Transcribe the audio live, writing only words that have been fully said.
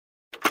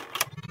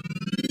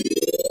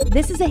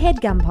This is a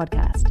HeadGum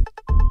podcast.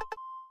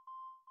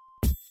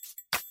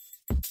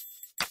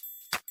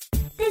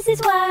 This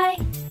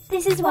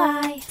is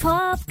why.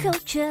 Pop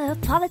culture,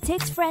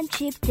 politics,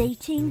 friendship,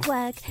 dating,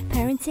 work,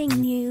 parenting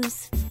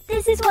news.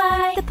 This is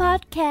why. The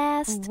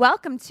podcast.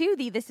 Welcome to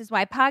the This Is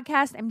Why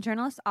podcast. I'm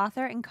journalist,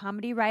 author, and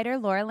comedy writer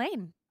Laura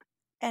Lane.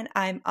 And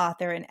I'm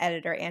author and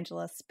editor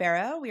Angela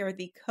Sparrow. We are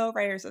the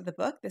co-writers of the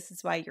book, This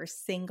Is Why You're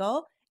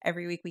Single.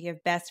 Every week we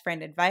give best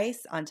friend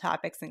advice on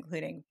topics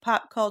including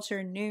pop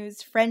culture,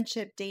 news,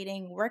 friendship,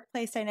 dating,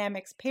 workplace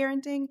dynamics,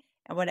 parenting,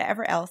 and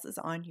whatever else is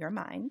on your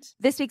mind.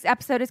 This week's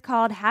episode is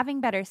called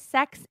Having Better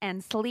Sex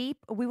and Sleep.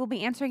 We will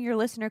be answering your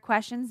listener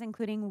questions,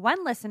 including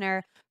one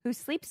listener whose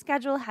sleep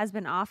schedule has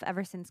been off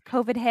ever since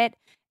COVID hit,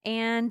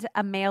 and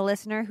a male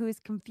listener who is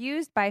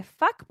confused by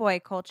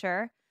fuckboy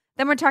culture.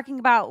 Then we're talking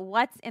about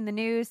what's in the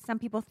news. Some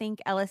people think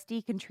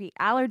LSD can treat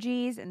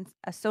allergies, and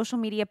a social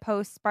media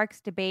post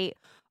sparks debate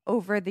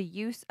over the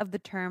use of the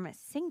term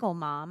single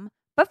mom.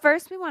 But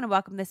first, we want to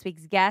welcome this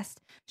week's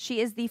guest. She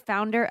is the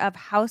founder of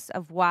House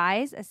of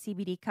Wise, a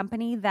CBD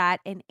company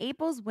that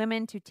enables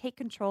women to take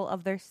control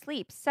of their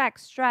sleep,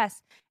 sex,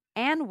 stress,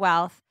 and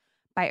wealth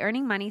by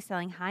earning money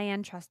selling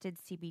high-end trusted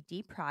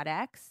CBD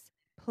products.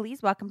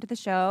 Please welcome to the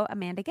show,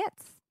 Amanda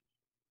Goetz.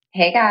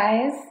 Hey,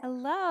 guys.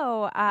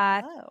 Hello.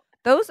 Hello.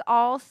 Those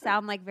all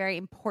sound like very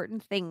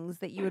important things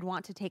that you would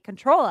want to take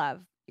control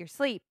of. Your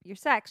sleep, your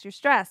sex, your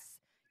stress,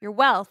 your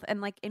wealth.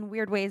 And like in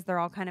weird ways, they're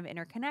all kind of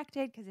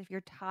interconnected because if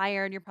you're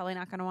tired, you're probably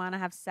not going to want to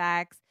have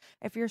sex.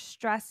 If you're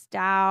stressed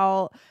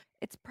out,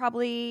 it's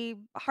probably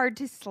hard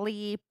to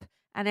sleep.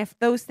 And if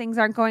those things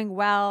aren't going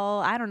well,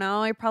 I don't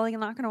know, you're probably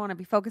not going to want to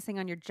be focusing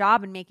on your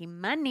job and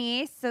making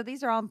money. So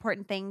these are all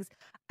important things.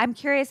 I'm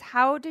curious,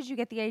 how did you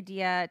get the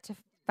idea to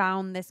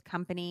found this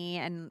company,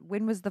 and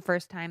when was the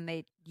first time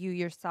that you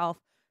yourself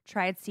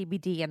tried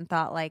CBD and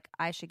thought like,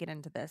 I should get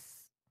into this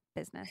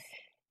business?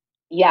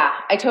 Yeah,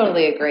 I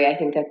totally agree. I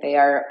think that they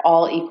are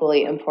all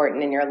equally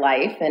important in your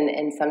life,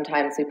 and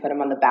sometimes we put them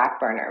on the back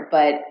burner.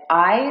 But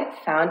I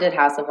founded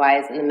House of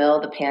Wise in the middle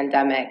of the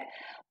pandemic,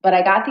 but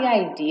I got the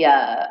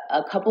idea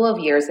a couple of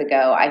years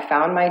ago. I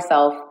found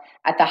myself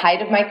at the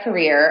height of my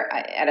career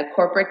at a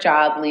corporate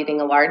job leading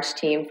a large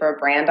team for a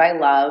brand I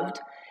loved.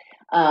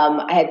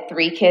 I had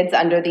 3 kids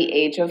under the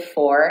age of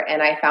 4,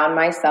 and I found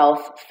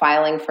myself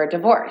filing for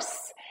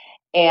divorce.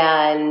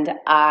 And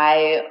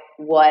I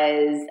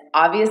was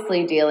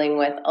obviously dealing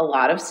with a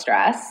lot of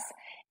stress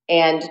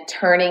and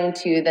turning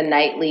to the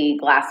nightly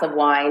glass of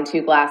wine,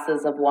 2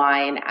 glasses of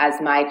wine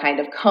as my kind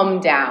of come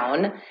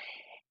down.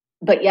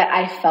 But yet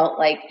I felt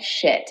like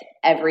shit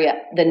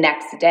the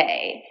next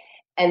day.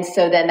 And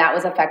so then that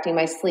was affecting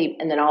my sleep.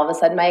 And then all of a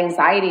sudden my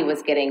anxiety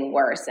was getting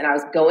worse. And I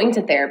was going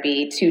to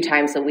therapy 2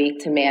 times a week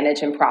to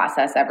manage and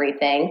process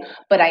everything.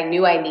 But I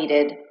knew I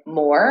needed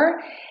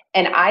more.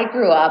 And I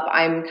grew up,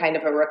 I'm kind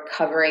of a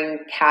recovering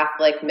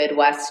Catholic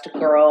Midwest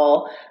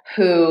girl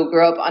who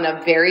grew up on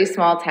a very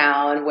small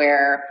town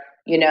where,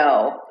 you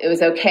know, it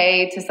was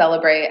okay to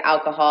celebrate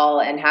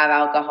alcohol and have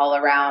alcohol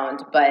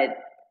around, but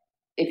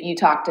if you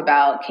talked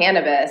about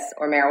cannabis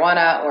or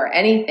marijuana or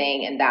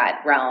anything in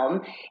that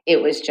realm,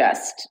 it was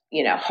just,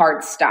 you know,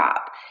 hard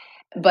stop.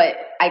 But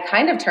I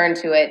kind of turned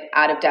to it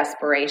out of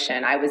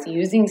desperation. I was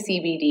using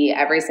CBD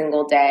every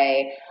single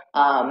day.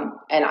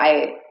 And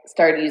I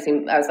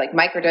was like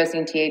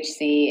microdosing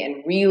THC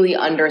and really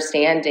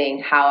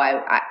understanding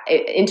how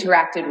it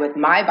interacted with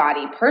my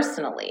body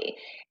personally.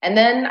 And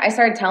then I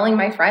started telling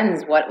my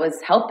friends what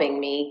was helping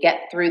me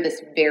get through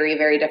this very,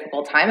 very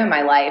difficult time in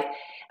my life.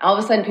 All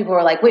of a sudden people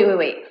were like, wait,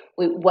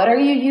 what are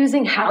you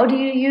using? How do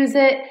you use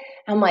it?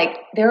 I'm like,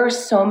 there are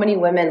so many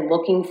women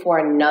looking for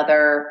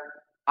another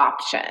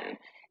option.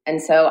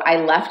 And so I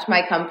left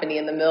my company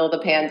in the middle of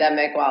the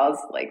pandemic while I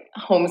was like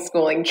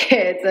homeschooling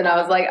kids. And I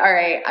was like, all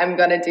right, I'm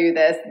going to do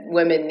this.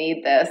 Women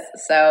need this.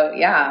 So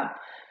yeah.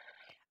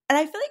 And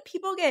I feel like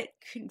people get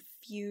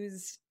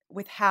confused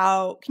with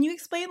can you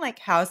explain like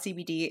how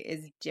CBD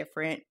is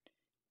different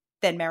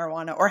than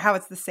marijuana or how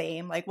it's the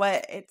same? Like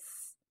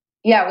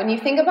Yeah, when you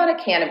think about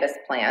a cannabis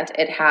plant,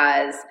 it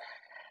has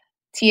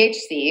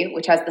THC,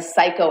 which has the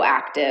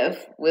psychoactive,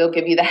 will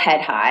give you the head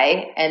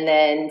high, and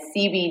then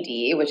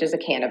CBD, which is a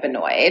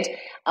cannabinoid,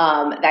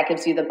 that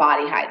gives you the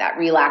body high, that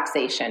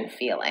relaxation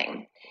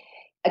feeling.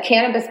 A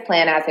cannabis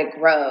plant, as it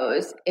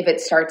grows, if it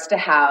starts to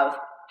have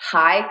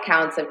high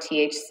counts of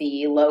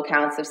THC, low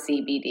counts of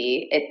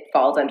CBD, it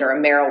falls under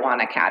a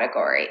marijuana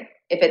category.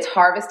 If it's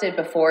harvested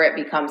before it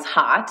becomes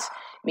hot,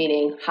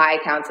 meaning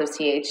high counts of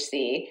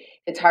THC,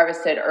 it's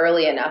harvested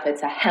early enough,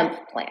 it's a hemp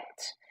plant.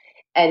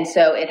 And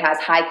so it has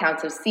high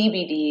counts of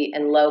CBD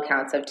and low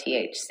counts of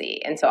THC.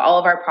 And so all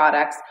of our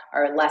products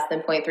are less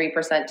than 0.3%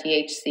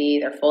 THC.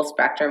 They're full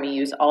spectrum. You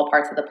use all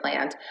parts of the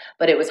plant,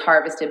 but it was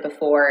harvested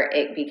before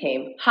it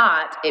became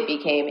hot. It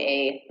became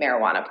a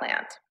marijuana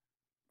plant.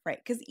 Right.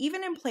 Because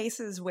even in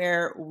places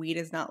where weed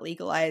is not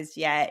legalized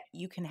yet,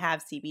 you can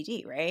have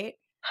CBD, right?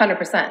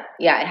 100%.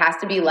 Yeah, it has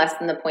to be less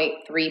than the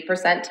 0.3%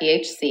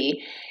 THC.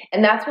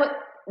 And that's what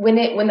when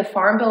the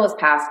Farm Bill was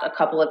passed a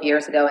couple of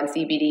years ago and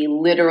CBD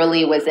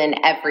literally was in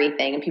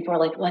everything and people are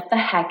like, what the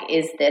heck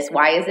is this?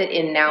 Why is it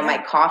in now my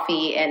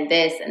coffee and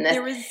this and this?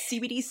 There was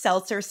CBD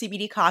seltzer,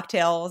 CBD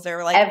cocktails. They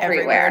were like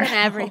everywhere. And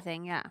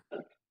everything, yeah.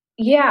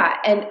 Yeah.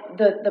 And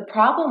the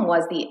problem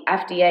was the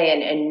FDA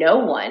and no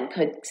one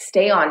could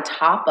stay on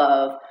top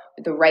of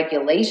the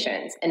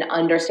regulations and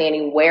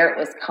understanding where it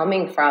was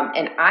coming from.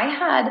 And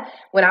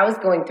when I was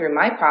going through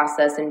my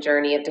process and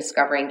journey of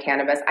discovering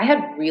cannabis, I had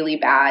really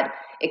bad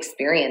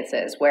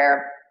experiences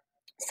where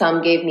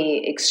some gave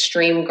me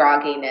extreme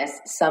grogginess,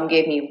 some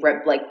gave me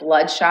like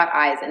bloodshot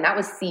eyes, and that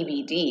was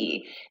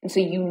CBD. And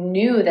so you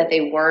knew that they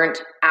weren't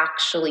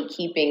actually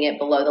keeping it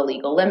below the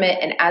legal limit.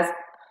 And as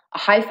a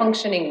high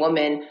functioning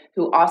woman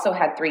who also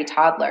had 3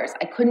 toddlers,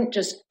 I couldn't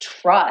just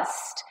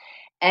trust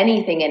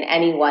anything and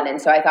anyone. And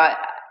so I thought,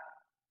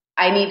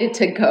 I needed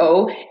to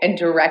go and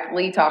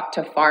directly talk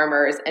to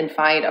farmers and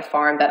find a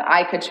farm that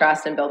I could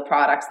trust and build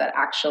products that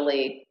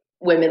actually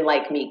women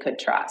like me could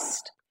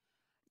trust.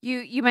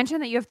 You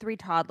mentioned that you have 3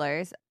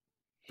 toddlers.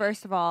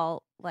 First of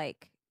all,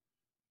 like,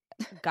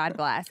 God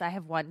bless. I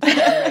have 1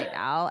 toddler right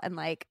now. And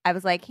like, I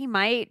was like, he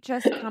might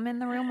just come in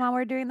the room while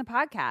we're doing the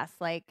podcast.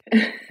 Like,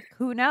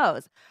 who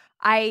knows?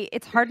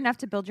 It's hard enough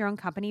to build your own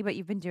company, but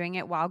you've been doing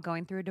it while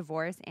going through a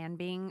divorce and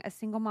being a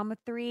single mom of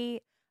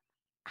 3.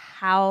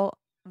 How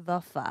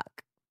the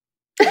fuck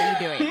are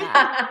you doing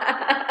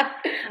that?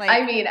 Like,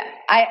 I mean,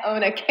 I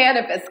own a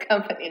cannabis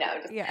company now.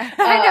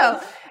 I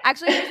know.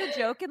 Actually, there's a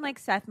joke in like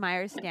Seth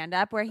Meyers'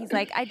 stand-up where he's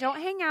like, I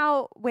don't hang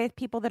out with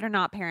people that are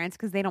not parents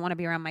because they don't want to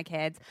be around my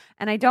kids.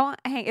 And I don't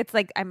it's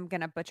like, I'm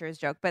going to butcher his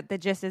joke, but the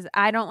gist is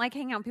I don't like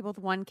hanging out with people with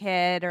 1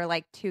 kid or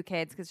like 2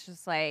 kids because it's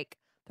just like,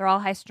 they're all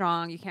high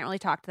strung. You can't really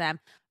talk to them.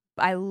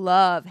 I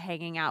love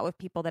hanging out with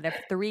people that have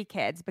 3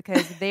 kids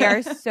because they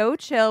are so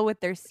chill with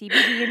their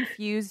CBD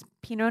infused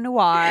Pinot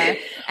Noir.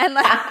 And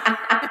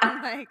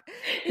like,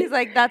 he's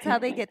like, that's how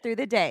they get through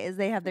the day is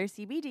they have their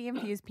CBD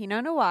infused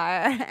Pinot Noir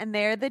and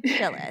they're the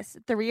chillest.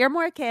 3 or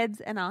more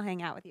kids and I'll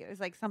hang out with you. It was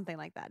like something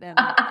like that. And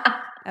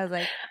I was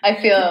like, I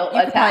feel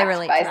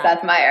attacked by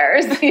Seth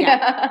Meyers.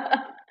 Yeah.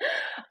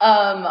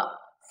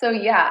 So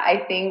yeah,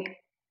 I think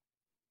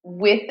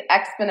with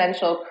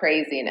exponential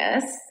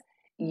craziness,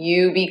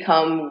 you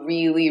become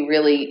really,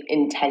 really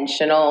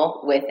intentional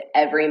with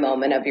every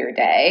moment of your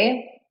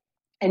day.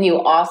 And you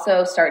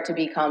also start to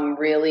become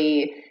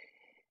really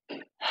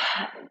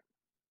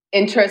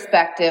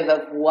introspective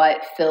of what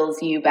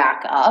fills you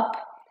back up.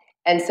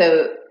 And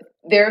so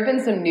there have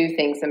been some new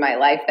things in my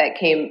life that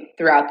came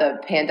throughout the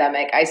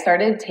pandemic. I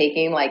started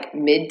taking like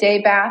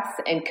midday baths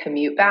and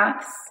commute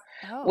baths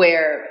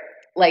where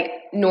like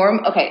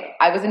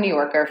I was a New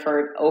Yorker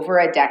for over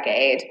a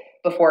decade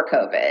before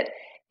COVID.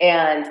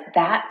 And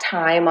that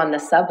time on the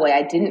subway,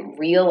 I didn't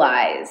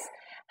realize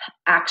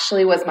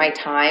actually was my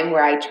time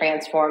where I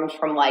transformed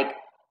from like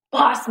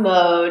boss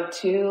mode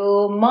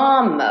to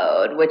mom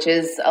mode, which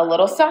is a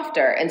little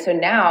softer. And so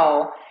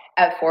now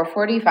at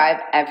 4:45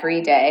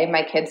 every day,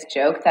 my kids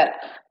joke that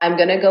I'm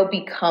going to go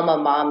become a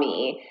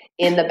mommy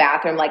in the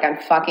bathroom like I'm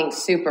fucking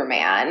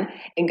Superman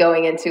and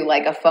going into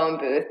like a phone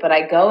booth. But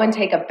I go and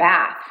take a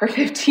bath for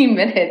 15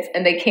 minutes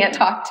and they can't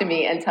talk to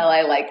me until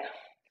I like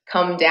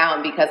come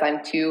down because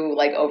I'm too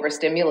like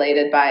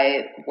overstimulated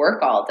by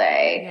work all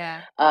day.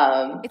 Yeah.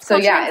 It's a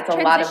lot of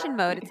transition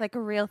mode. It's like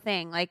a real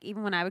thing. Like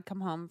even when I would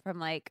come home from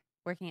like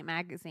working at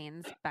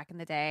magazines back in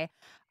the day,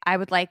 I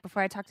would like,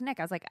 before I talked to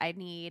Nick, I was like, I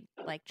need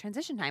like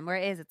transition time. Where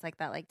it's like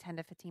that like 10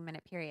 to 15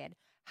 minute period.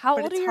 How old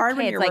are your kids? It's hard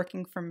when you're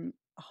working from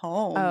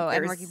home. Oh,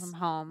 and working from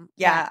home.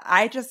 Yeah,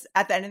 I just,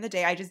 at the end of the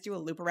day, I just do a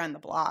loop around the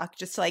block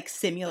just to like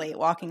simulate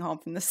walking home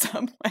from the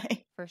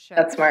subway. For sure.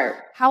 That's smart.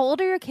 How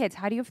old are your kids?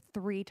 How do you have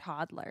 3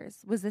 toddlers?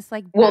 Was this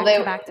like they were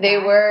back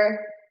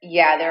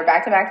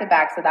to back to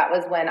back. So that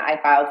was when I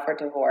filed for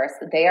divorce.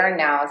 They are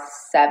now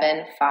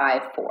 7,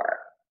 5, 4.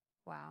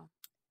 Wow.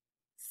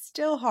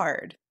 Still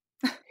hard.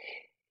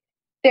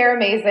 They're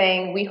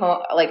amazing.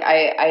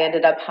 I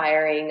ended up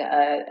hiring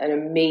an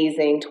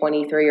amazing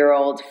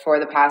 23-year-old for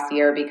the past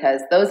year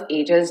because those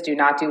ages do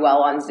not do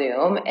well on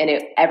Zoom.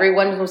 And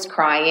everyone was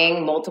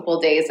crying multiple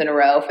days in a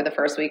row for the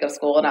first week of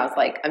school. And I was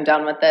like, I'm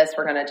done with this.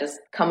 We're going to just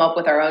come up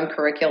with our own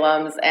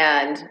curriculums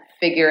and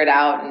figure it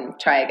out and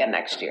try again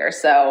next year.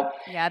 So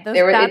yeah, it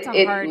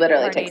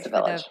literally takes a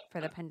village.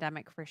 For the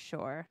pandemic for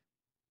sure.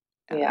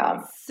 Yeah.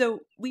 So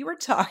we were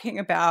talking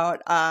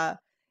about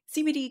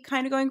CBD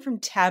kind of going from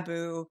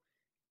taboo.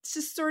 It's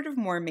just sort of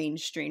more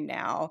mainstream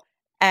now.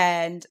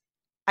 And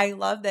I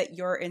love that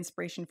your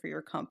inspiration for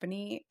your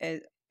company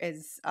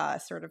is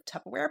sort of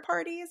Tupperware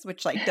parties,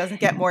 which like doesn't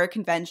get more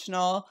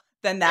conventional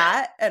than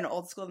that. And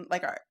old school,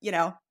 like,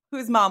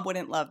 whose mom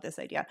wouldn't love this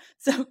idea?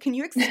 So can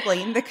you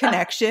explain the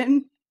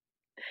connection?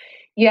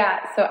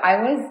 Yeah. So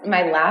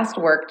my last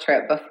work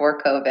trip before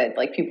COVID,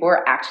 like people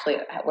were actually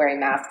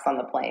wearing masks on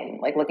the plane.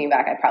 Like looking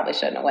back, I probably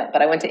shouldn't have went,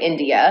 but I went to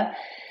India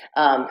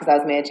because I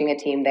was managing a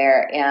team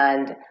there.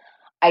 And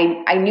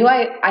I knew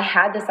I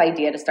had this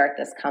idea to start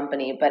this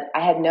company, but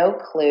I had no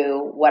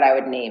clue what I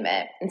would name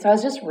it. And so I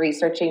was just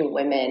researching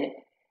women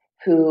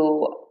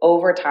who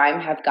over time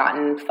have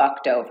gotten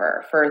fucked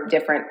over for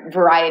different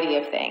variety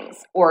of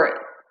things or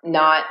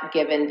not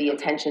given the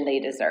attention they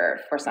deserve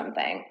for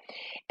something.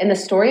 And the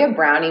story of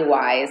Brownie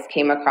Wise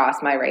came across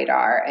my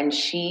radar, and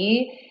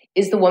she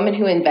is the woman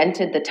who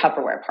invented the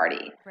Tupperware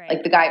party. Right.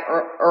 Like the guy,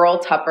 Earl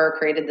Tupper,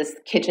 created this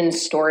kitchen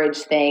storage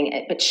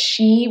thing, but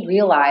she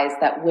realized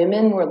that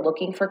women were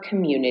looking for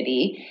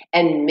community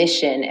and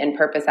mission and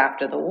purpose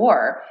after the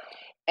war.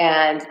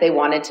 And they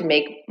wanted to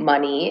make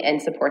money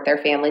and support their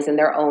families in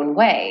their own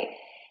way.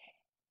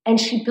 And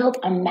she built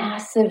a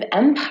massive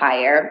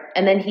empire.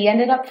 And then he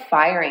ended up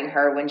firing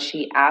her when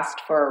she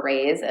asked for a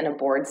raise and a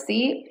board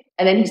seat.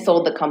 And then he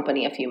sold the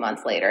company a few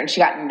months later and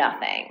she got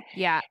nothing.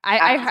 Yeah.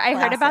 I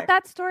heard about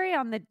that story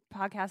on the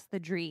podcast, The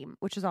Dream,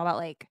 which is all about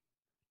like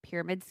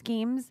pyramid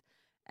schemes.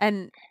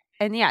 And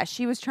yeah,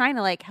 she was trying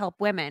to like help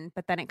women,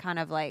 but then it kind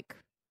of like,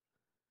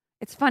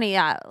 it's funny.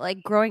 Yeah.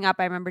 Like growing up,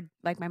 I remember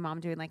like my mom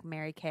doing like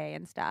Mary Kay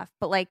and stuff,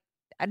 but like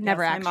I'd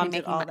never actually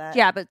making all money. that.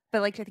 Yeah. But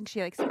like, I think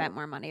she like spent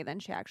more money than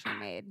she actually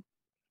made.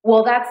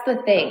 Well, that's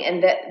the thing.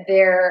 And that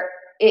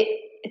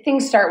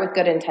things start with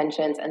good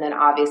intentions and then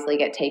obviously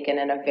get taken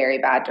in a very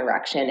bad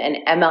direction. And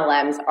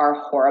MLMs are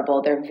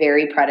horrible. They're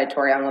very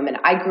predatory on women.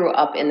 I grew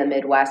up in the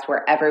Midwest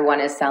where everyone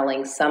is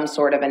selling some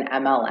sort of an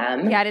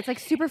MLM. Yeah, and it's like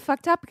super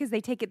fucked up because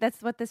they take it.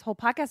 That's what this whole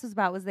podcast was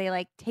about, was they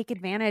like take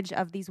advantage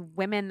of these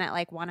women that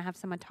like want to have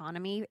some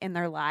autonomy in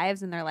their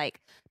lives. And they're like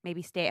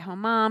maybe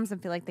stay-at-home moms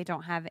and feel like they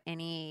don't have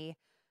any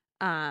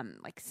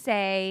like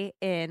say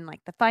in like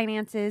the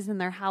finances in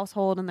their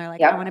household, and they're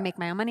like, I want to make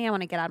my own money, I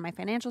want to get out of my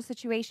financial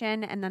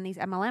situation, and then these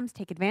MLMs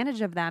take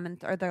advantage of them,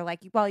 or they're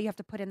like, well, you have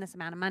to put in this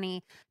amount of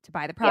money to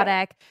buy the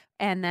product,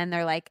 and then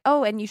they're like,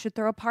 oh, and you should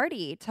throw a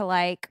party to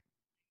like,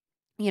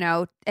 you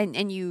know,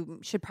 and you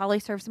should probably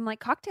serve some like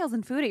cocktails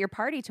and food at your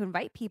party to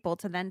invite people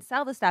to then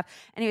sell the stuff.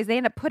 Anyways, they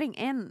end up putting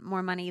in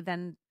more money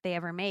than they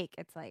ever make.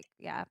 It's like,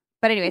 yeah.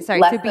 But anyway,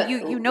 sorry. But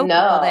you know people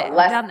that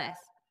have done this.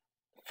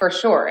 For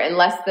sure. And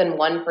less than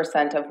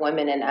 1% of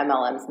women in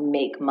MLMs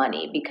make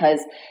money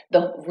because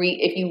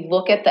if you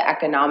look at the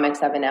economics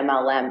of an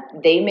MLM,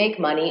 they make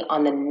money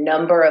on the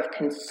number of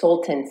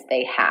consultants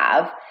they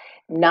have,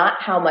 not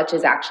how much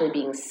is actually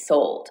being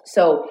sold.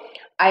 So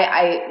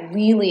I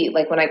really,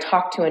 like when I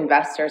talk to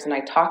investors and I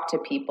talk to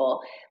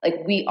people, like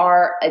we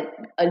are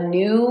a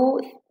new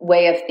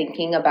way of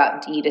thinking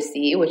about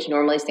D2C, which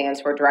normally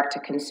stands for direct to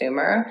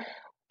consumer.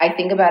 I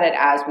think about it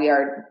as we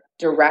are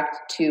direct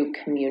to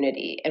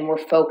community. And we're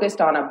focused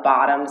on a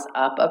bottoms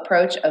up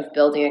approach of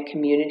building a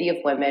community of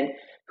women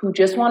who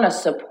just want to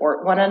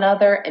support one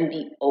another and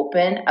be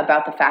open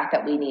about the fact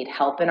that we need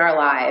help in our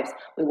lives.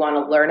 We want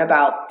to learn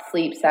about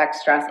sleep,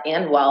 sex, stress,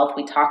 and wealth.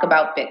 We talk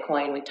about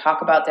Bitcoin. We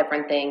talk about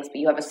different things, but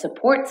you have a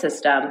support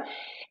system.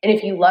 And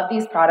if you love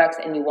these products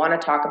and you want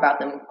to talk about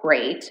them,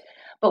 great.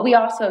 But we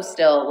also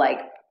still like,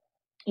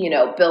 you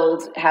know,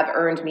 have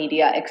earned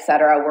media, et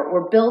cetera.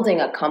 We're building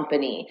a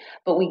company,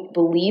 but we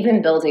believe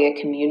in building a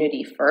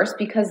community first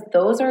because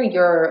those are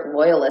your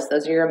loyalists,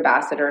 those are your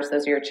ambassadors,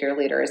 those are your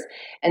cheerleaders.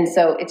 And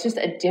so it's just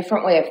a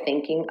different way of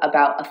thinking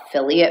about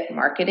affiliate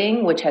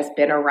marketing, which has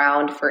been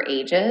around for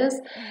ages.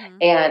 Mm-hmm.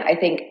 And I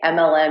think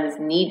MLMs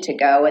need to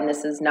go, and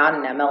this is not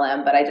an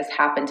MLM, but I just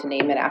happened to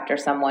name it after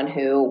someone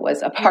who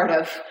was a part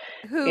of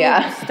who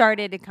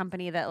started a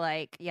company that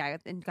like,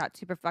 and got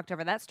super fucked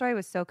over. That story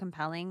was so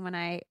compelling when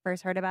I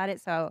first heard about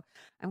it. So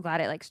I'm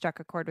glad it like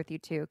struck a chord with you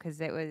too. Cause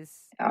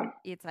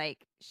it's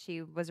like,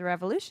 she was a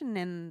revolution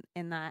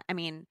in that. I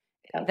mean,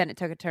 then it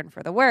took a turn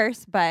for the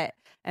worse,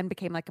 and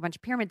became like a bunch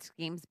of pyramid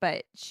schemes,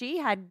 but she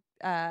had,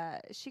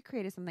 she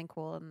created something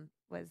cool and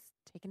was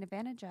taken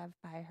advantage of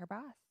by her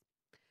boss.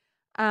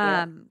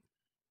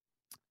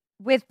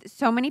 With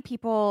so many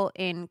people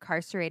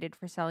incarcerated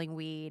for selling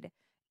weed,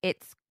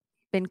 it's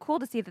been cool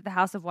to see that the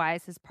House of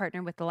Wise has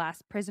partnered with the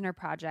Last Prisoner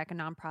Project, a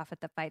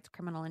nonprofit that fights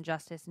criminal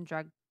injustice and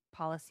drug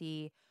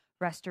policy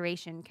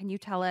restoration. Can you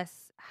tell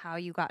us how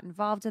you got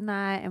involved in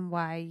that and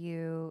why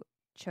you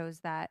chose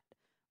that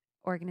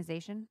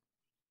organization?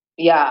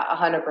 Yeah,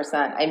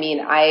 100%. I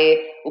mean,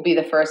 I will be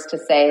the first to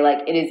say, like,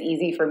 it is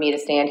easy for me to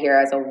stand here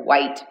as a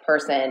white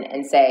person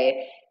and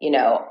say, you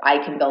know,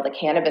 I can build a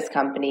cannabis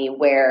company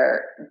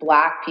where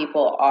Black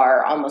people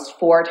are almost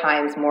 4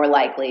 times more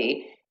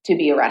likely to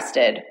be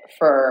arrested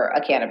for a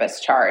cannabis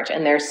charge.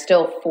 And there's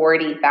still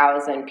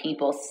 40,000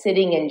 people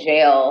sitting in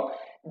jail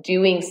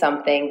doing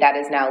something that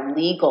is now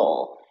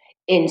legal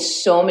in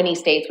so many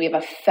states. We have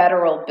a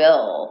federal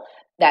bill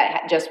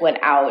that just went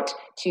out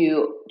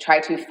to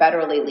try to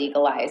federally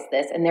legalize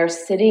this. And they're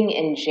sitting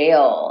in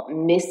jail,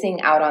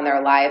 missing out on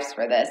their lives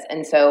for this.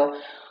 And so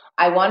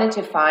I wanted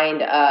to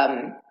find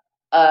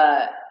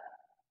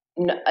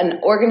an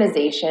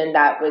organization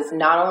that was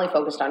not only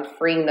focused on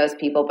freeing those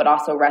people, but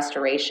also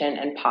restoration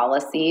and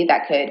policy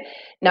that could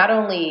not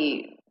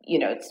only, you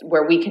know, it's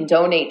where we can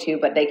donate to,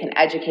 but they can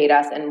educate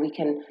us and we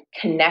can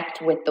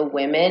connect with the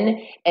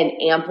women and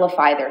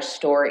amplify their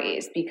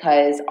stories,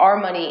 because our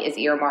money is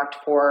earmarked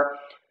for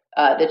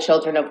the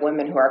children of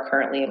women who are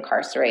currently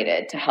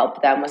incarcerated to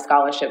help them with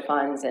scholarship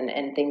funds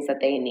and things that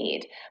they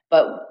need.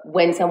 But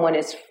when someone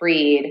is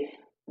freed,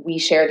 we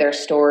share their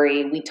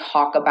story. We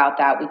talk about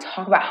that. We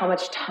talk about how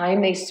much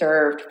time they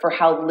served for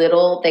how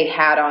little they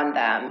had on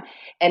them.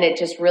 And it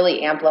just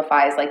really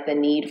amplifies like the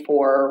need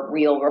for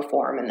real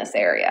reform in this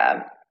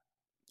area.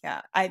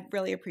 Yeah, I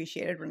really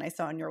appreciated when I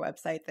saw on your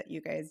website that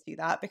you guys do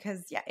that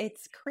because, yeah,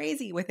 it's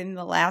crazy. Within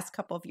the last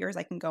couple of years,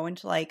 I can go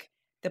into like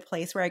the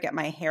place where I get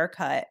my hair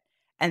cut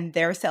and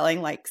they're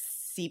selling like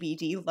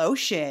CBD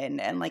lotion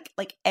and like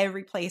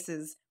every place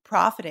is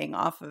profiting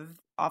off of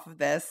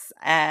this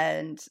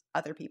and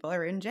other people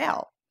are in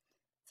jail.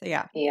 So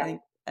yeah. I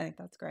think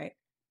that's great.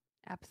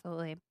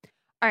 Absolutely.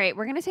 All right,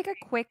 we're going to take a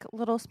quick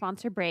little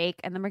sponsor break,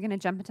 and then we're going to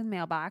jump into the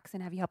mailbox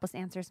and have you help us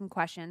answer some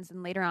questions.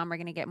 And later on, we're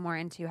going to get more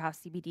into how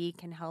CBD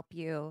can help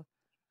you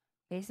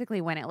basically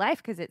win at life,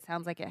 because it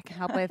sounds like it can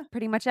help with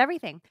pretty much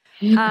everything.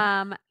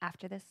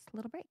 After this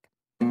little break.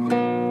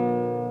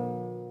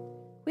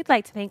 We'd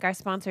like to thank our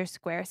sponsor,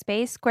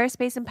 Squarespace.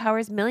 Squarespace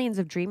empowers millions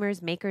of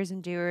dreamers, makers,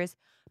 and doers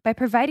by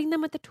providing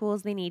them with the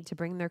tools they need to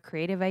bring their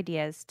creative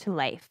ideas to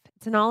life.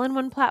 It's an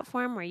all-in-one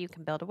platform where you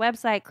can build a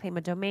website, claim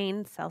a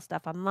domain, sell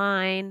stuff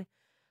online,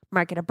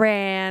 market a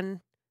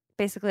brand,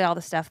 basically all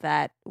the stuff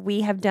that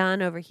we have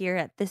done over here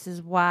at This Is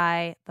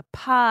Why the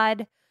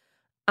Pod.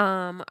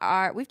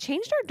 We've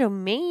changed our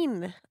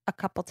domain a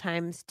couple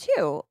times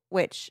too,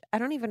 which I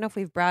don't even know if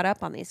we've brought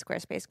up on these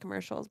Squarespace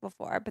commercials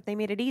before, but they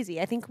made it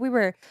easy. I think we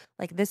were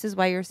like, This Is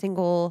Why You're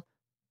Single,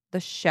 the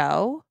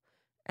show,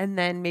 and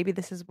then maybe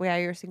This Is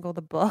Why You're Single,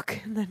 the book,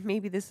 and then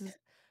maybe this is.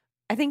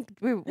 I think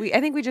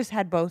we just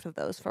had both of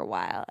those for a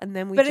while, and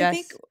then I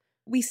think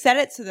we set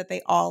it so that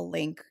they all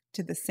link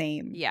to the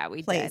same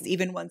place, did.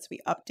 even once we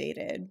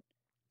updated.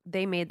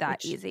 They made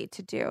that easy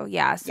to do.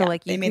 Yeah. So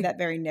like they made that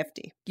very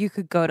nifty. You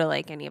could go to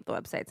like any of the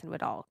websites and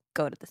would all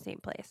go to the same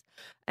place.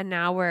 And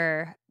now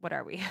what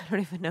are we? I don't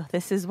even know.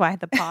 This Is Why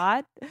the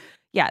Pod.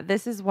 Yeah.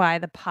 This Is Why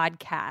the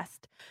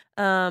Podcast.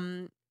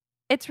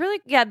 It's really,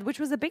 which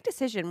was a big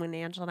decision when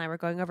Angela and I were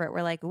going over it.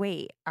 We're like,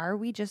 wait, are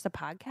we just a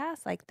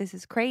podcast? Like, this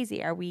is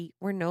crazy.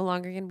 We're no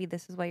longer going to be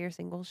This Is Why You're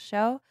Single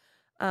show.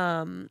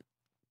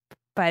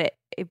 But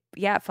it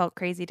felt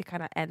crazy to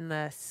kind of end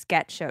the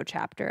sketch show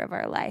chapter of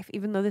our life,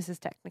 even though this is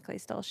technically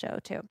still a show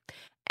too.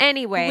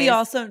 Anyway, we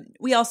also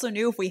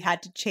knew if we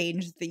had to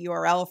change the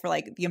URL for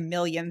like the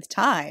millionth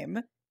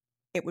time,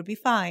 it would be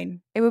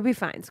fine. It would be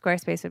fine.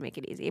 Squarespace would make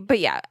it easy. But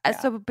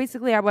so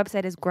basically our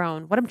website has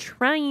grown. What I'm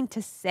trying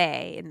to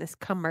say in this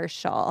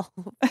commercial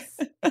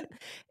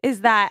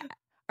is that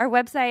our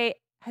website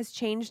has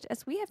changed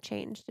as we have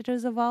changed. It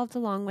has evolved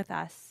along with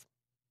us.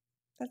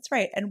 That's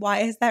right. And why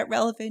is that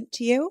relevant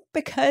to you?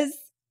 Because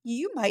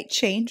you might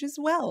change as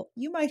well.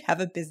 You might have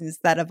a business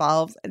that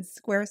evolves, and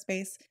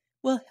Squarespace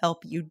will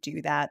help you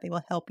do that. They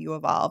will help you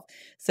evolve.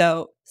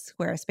 So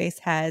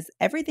Squarespace has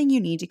everything you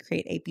need to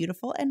create a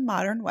beautiful and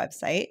modern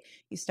website.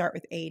 You start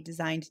with a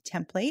designed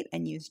template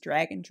and use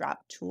drag and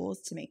drop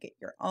tools to make it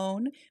your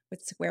own.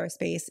 With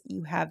Squarespace,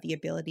 you have the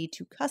ability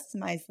to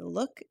customize the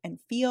look and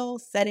feel,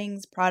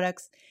 settings,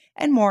 products,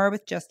 and more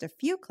with just a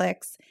few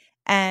clicks.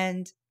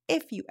 And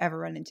if you ever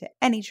run into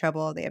any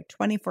trouble, they have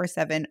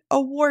 24/7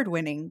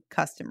 award-winning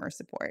customer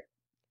support.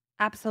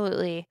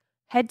 Absolutely.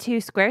 Head to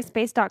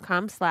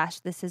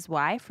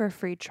squarespace.com/thisiswhy for a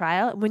free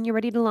trial. When you're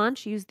ready to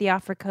launch, use the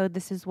offer code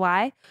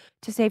thisiswhy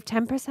to save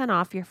 10%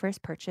 off your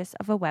first purchase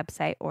of a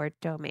website or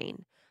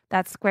domain.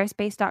 That's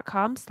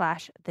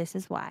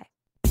squarespace.com/thisiswhy.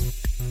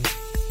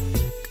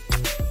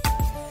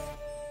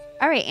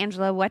 All right,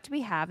 Angela, what do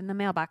we have in the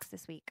mailbox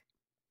this week?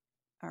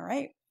 All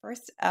right.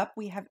 First up,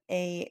 we have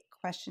a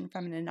question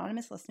from an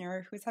anonymous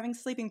listener who is having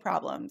sleeping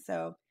problems.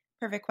 So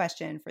perfect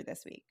question for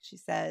this week. She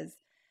says,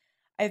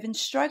 I've been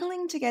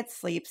struggling to get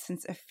sleep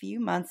since a few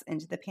months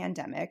into the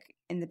pandemic.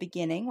 In the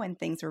beginning, when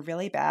things were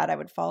really bad, I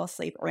would fall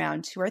asleep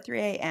around 2 or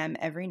 3 a.m.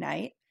 every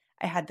night.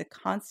 I had the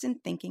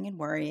constant thinking and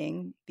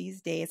worrying.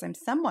 These days, I'm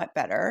somewhat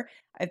better.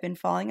 I've been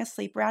falling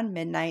asleep around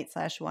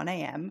midnight/1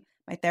 a.m.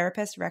 My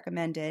therapist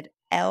recommended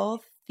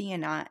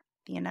L-theanine.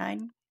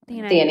 Theanine.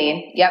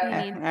 Yep.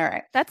 Theanine. All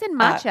right. That's in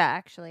matcha,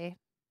 actually.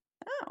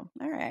 Oh,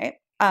 all right.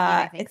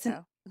 I think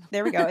so.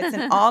 There we go. It's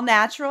an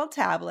all-natural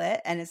tablet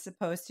and is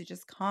supposed to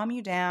just calm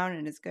you down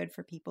and is good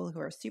for people who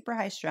are super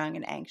high-strung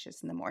and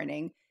anxious in the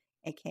morning,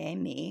 aka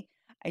me.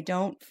 I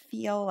don't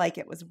feel like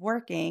it was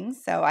working,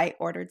 so I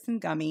ordered some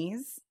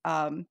gummies.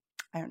 I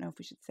don't know if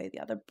we should say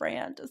the other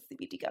brand of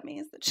CBD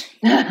gummies.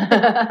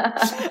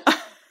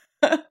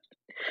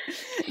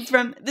 It's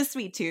from The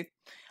Sweet Tooth.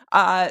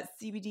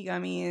 CBD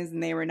gummies,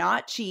 and they were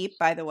not cheap,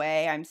 by the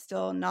way. I'm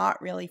still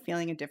not really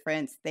feeling a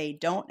difference. They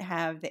don't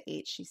have the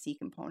HTC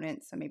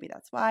component, so maybe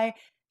that's why.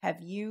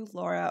 Have you,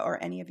 Laura,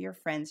 or any of your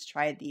friends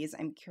tried these?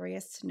 I'm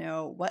curious to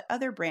know what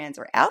other brands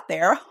are out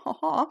there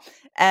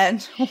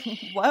and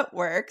what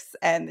works,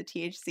 and the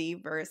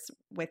THC versus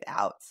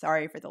without.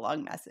 Sorry for the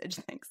long message.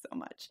 Thanks so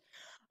much.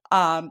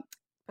 Well,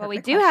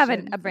 we do have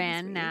a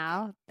brand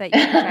now that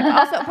you can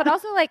try. But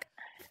also like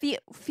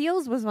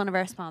Feels was one of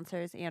our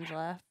sponsors,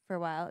 Angela, for a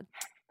while.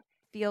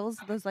 feels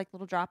those like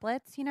little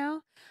droplets, and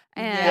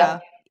Yeah.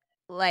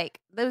 like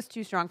those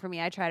too strong for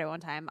me. I tried it one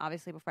time,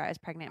 obviously before I was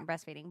pregnant and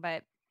breastfeeding,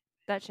 but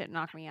that shit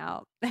knocked me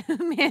out.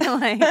 Man,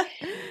 like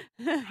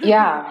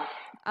Yeah.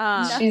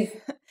 she's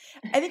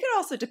I think it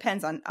also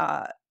depends on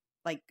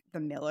like the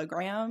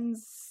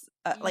milligrams.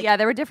 Like yeah,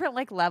 there were different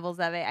like levels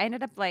of it. I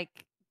ended up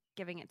like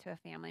giving it to a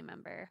family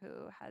member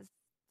who has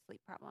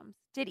sleep problems.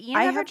 Did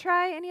Ian ever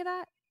try any of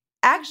that?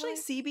 Actually,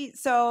 CBD.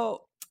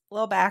 So,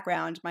 little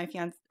background: my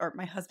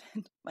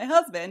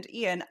husband,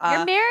 Ian.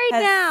 You're married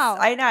now.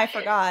 I know. I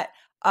forgot.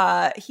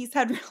 He's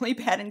had really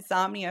bad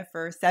insomnia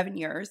for 7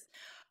 years.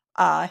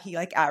 He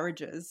like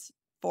averages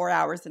 4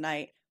 hours a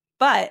night,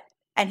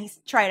 and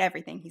he's tried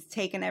everything. He's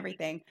taken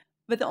everything,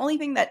 but the only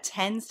thing that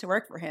tends to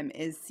work for him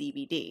is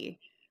CBD.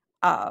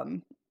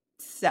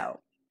 So,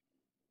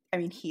 I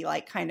mean, he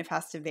like kind of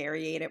has to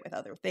variate it with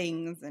other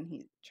things, and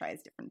he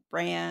tries different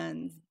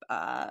brands.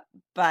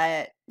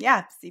 But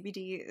yeah,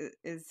 CBD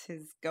is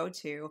his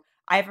go-to.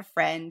 I have a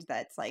friend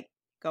that's like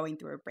going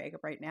through a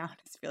breakup right now and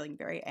is feeling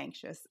very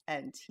anxious,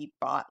 and he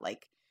bought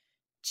like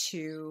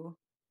 2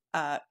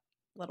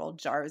 little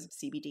jars of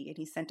CBD, and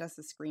he sent us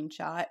a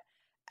screenshot,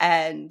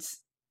 and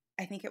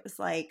I think it was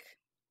like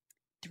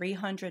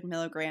 300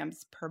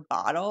 milligrams per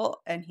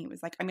bottle, and he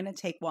was like, I'm gonna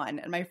take one,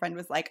 and my friend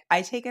was like,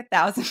 I take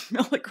 1,000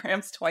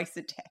 milligrams twice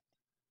a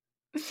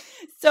day.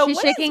 So she's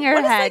shaking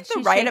her head. Is,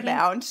 like, the right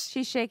amount?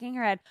 She's shaking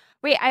her head.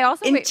 Wait, I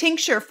also in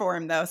tincture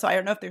form though, so I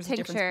don't know if there's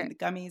tincture. a difference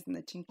between the gummies and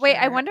the tincture. Wait,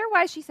 I wonder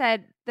why she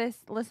said, this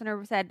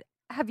listener said,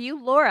 have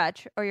you, Laura,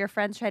 or your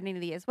friends tried any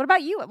of these? What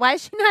about you? Why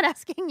is she not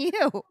asking you?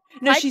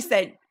 No, she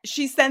said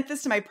she sent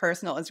this to my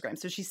personal Instagram,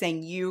 so she's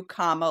saying you,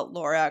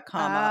 Laura,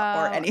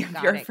 or any of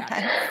your friends.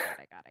 Got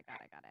it.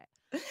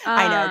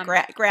 I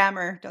know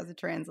grammar doesn't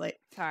translate.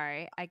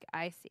 Sorry,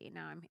 I see.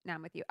 Now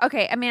I'm with you.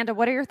 Okay, Amanda,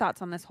 what are your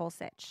thoughts on this whole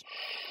sitch?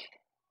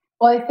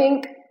 Well, I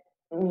think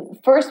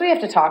first we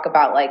have to talk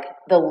about like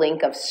the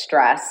link of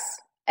stress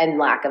and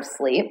lack of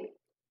sleep,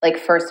 like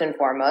first and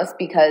foremost,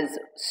 because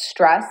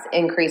stress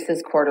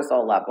increases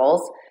cortisol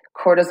levels.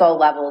 Cortisol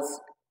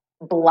levels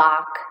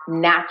block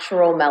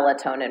natural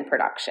melatonin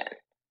production.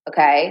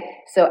 Okay,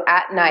 so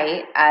at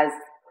night as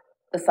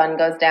the sun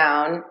goes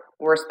down,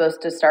 we're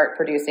supposed to start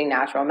producing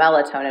natural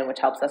melatonin, which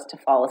helps us to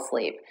fall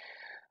asleep.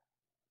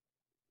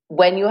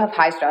 When you have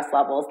high stress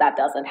levels, that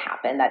doesn't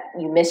happen. That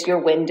you miss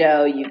your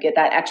window, you get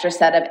that extra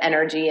set of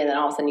energy, and then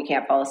all of a sudden you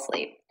can't fall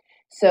asleep.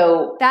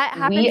 So that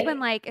happens when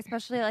like,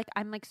 especially like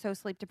I'm like so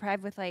sleep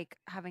deprived with like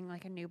having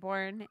like a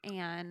newborn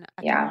and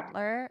a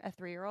toddler, a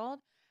 3-year-old,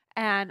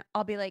 and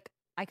I'll be like,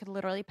 I could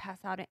literally pass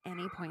out at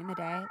any point in the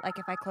day. Like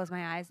if I close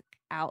my eyes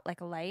out like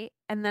a light,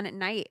 and then at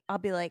night I'll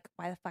be like,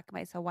 why the fuck am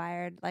I so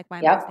wired? Like why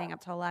am I staying up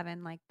till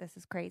 11? Like this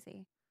is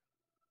crazy.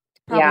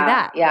 Probably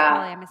that. Yeah.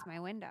 Probably I miss my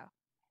window.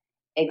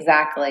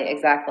 Exactly.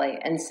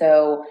 And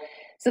so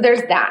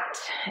there's that.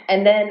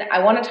 And then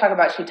I want to talk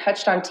about, she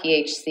touched on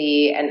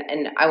THC,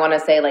 and I want to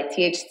say like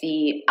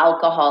THC,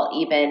 alcohol,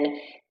 even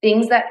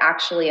things that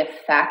actually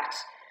affect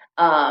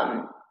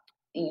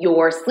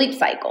your sleep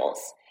cycles.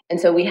 And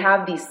so we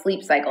have these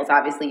sleep cycles.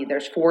 Obviously,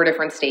 there's 4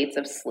 different states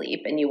of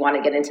sleep, and you want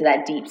to get into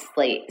that deep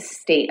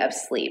state of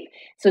sleep.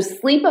 So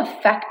sleep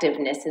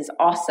effectiveness is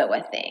also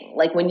a thing.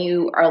 Like when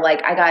you are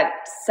like, I got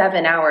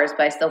 7 hours,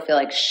 but I still feel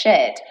like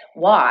shit.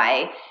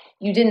 Why?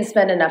 You didn't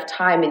spend enough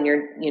time in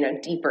your,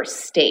 deeper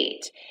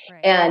state.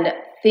 Right. And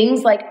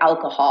things like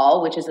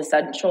alcohol, which is a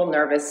central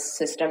nervous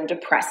system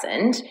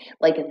depressant,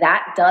 like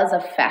that does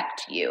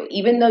affect you.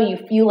 Even though you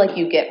feel like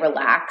you get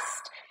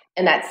relaxed,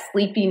 and that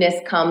sleepiness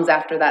comes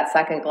after that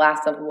second glass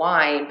of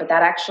wine, but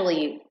that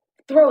actually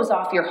throws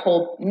off your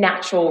whole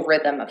natural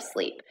rhythm of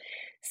sleep.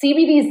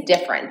 CBD is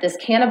different. This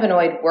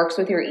cannabinoid works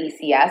with your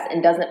ECS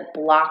and doesn't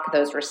block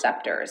those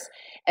receptors.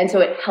 And so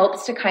it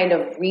helps to kind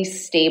of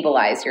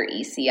restabilize your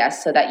ECS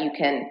so that you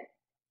can,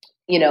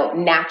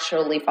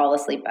 naturally fall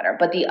asleep better.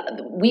 But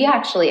we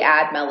actually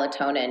add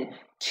melatonin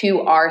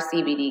to our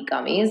CBD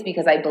gummies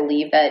because I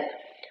believe that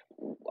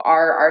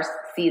our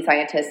seed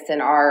scientists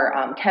and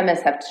our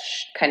chemists have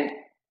kind of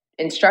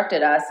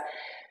instructed us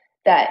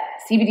that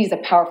CBD is a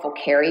powerful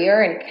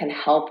carrier and can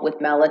help with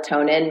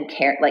melatonin,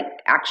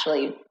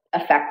 actually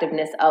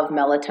effectiveness of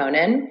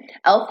melatonin.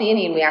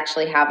 L-theanine we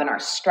actually have in our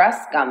stress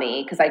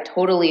gummy because I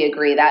totally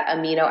agree that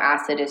amino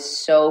acid is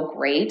so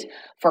great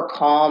for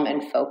calm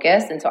and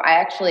focus. And so I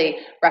actually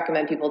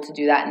recommend people to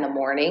do that in the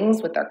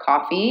mornings with their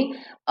coffee.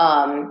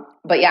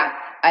 But yeah,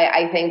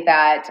 I think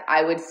that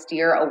I would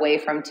steer away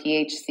from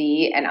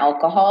THC and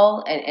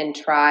alcohol and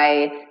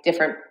try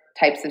different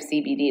types of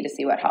CBD to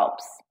see what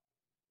helps.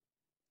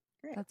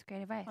 Great. That's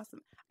great advice.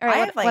 Awesome. All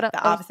right, I have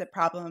the opposite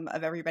problem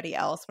of everybody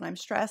else. When I'm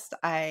stressed,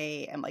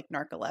 I am like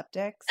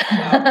narcoleptic. So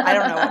I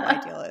don't know what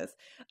my deal is.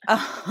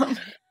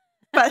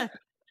 But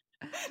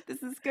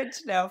this is good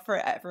to know for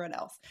everyone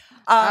else.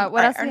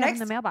 What else do we have in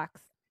the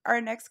mailbox? Our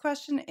next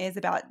question is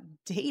about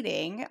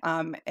dating.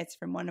 It's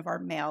from one of our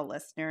male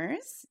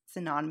listeners. It's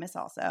anonymous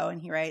also. And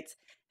he writes,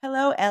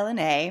 hello,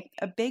 L&A.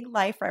 A big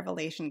life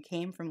revelation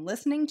came from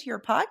listening to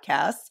your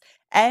podcasts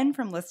and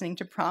from listening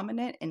to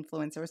prominent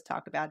influencers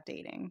talk about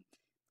dating.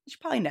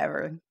 should probably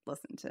never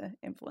listen to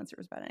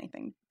influencers about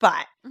anything.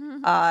 But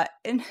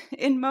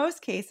in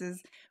most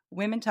cases,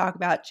 women talk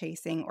about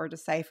chasing or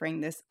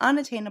deciphering this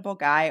unattainable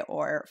guy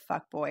or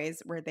fuckboys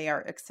where they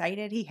are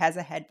excited he has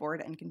a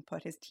headboard and can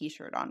put his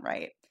t-shirt on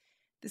right.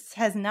 This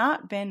has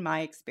not been my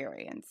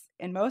experience.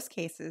 In most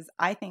cases,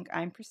 I think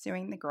I'm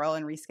pursuing the girl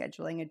and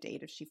rescheduling a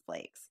date if she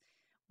flakes.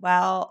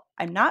 While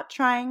I'm not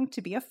trying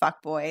to be a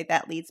fuckboy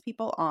that leads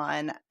people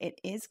on, it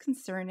is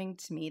concerning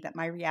to me that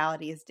my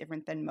reality is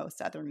different than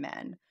most other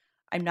men.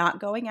 I'm not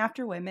going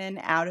after women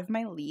out of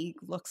my league,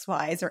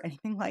 looks-wise, or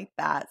anything like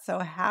that. So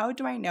how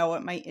do I know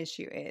what my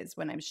issue is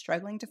when I'm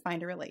struggling to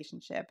find a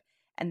relationship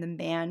and the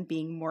man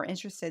being more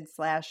interested /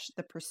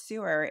 the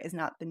pursuer is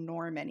not the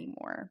norm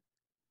anymore?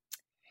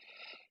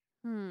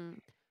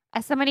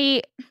 As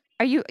somebody,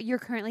 you're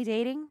currently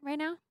dating right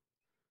now?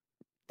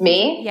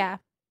 Me? Yeah.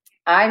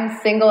 I'm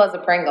single as a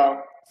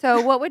Pringle.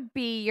 So what would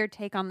be your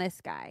take on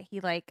this guy?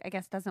 He I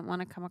guess doesn't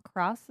want to come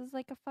across as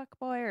like a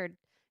fuckboy or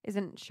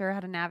isn't sure how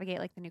to navigate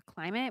like the new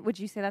climate. Would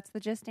you say that's the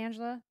gist,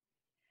 Angela?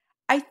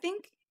 I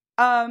think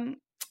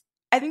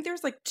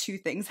there's like two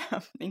things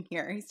happening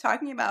here. He's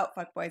talking about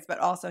fuckboys, but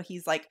also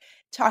he's like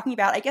talking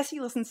about, I guess he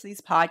listens to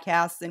these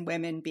podcasts and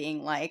women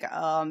being like,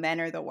 oh,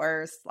 men are the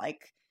worst.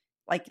 Like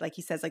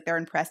he says, like they're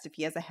impressed if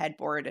he has a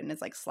headboard and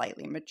is like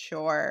slightly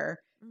mature.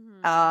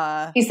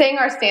 He's saying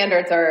our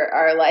standards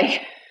are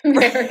like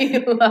very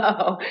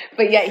low,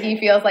 but yet he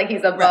feels like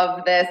he's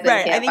above this and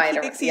can't I think find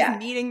he thinks he's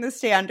meeting the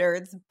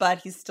standards, but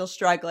he's still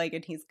struggling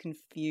and he's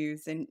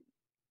confused. And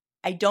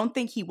I don't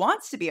think he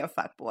wants to be a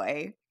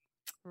fuckboy.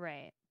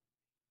 Right.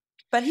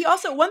 But he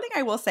also, one thing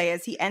I will say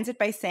is he ends it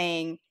by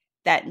saying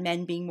that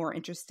men being more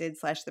interested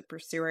 / the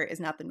pursuer is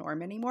not the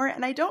norm anymore.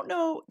 And I don't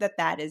know that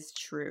that is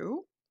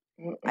true.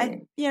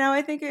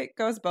 I think it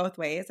goes both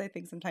ways. I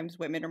think sometimes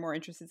women are more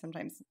interested,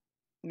 sometimes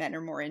men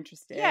are more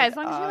interested. Yeah, as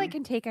long as you like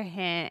can take a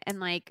hint and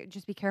like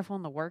just be careful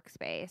in the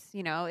workspace.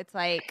 You know, it's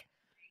like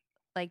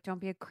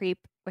don't be a creep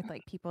with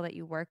like people that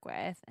you work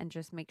with, and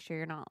just make sure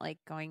you're not like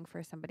going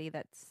for somebody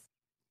that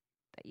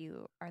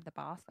you are the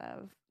boss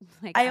of.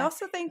 Like I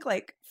also think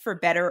like for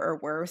better or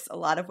worse, a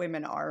lot of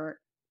women are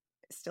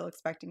still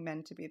expecting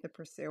men to be the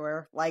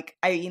pursuer. Like,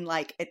 I mean,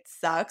 like it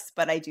sucks,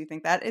 but I do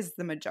think that is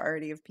the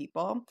majority of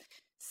people.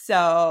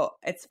 So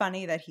it's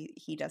funny that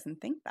he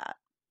doesn't think that.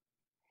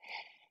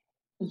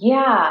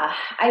 Yeah,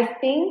 I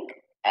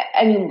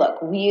mean,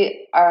 look,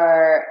 we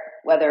are,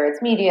 whether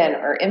it's media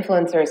or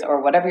influencers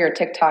or whatever your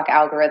TikTok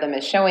algorithm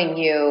is showing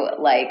you,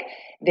 like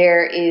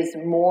there is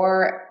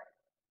more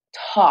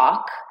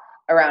talk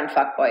around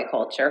fuckboy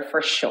culture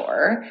for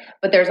sure.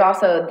 But there's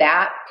also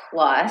that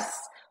plus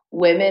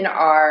women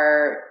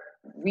are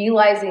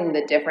realizing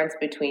the difference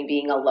between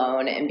being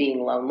alone and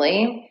being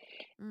lonely.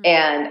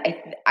 And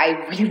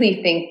I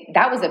really think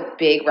that was a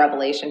big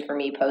revelation for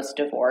me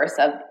post-divorce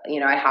of,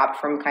 I hopped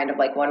from kind of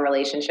like one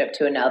relationship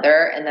to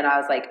another. And then I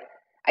was like,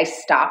 I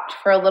stopped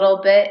for a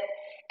little bit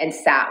and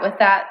sat with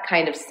that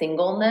kind of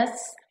singleness.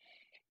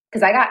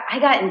 Because I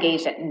got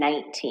engaged at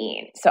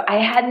 19. So I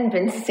hadn't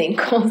been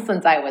single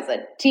since I was a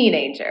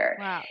teenager.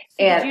 Wow.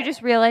 So did you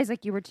just realize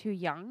like you were too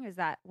young? Is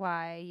that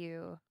why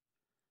you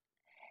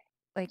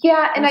like?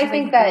 Yeah, and I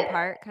think that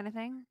apart kind of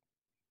thing.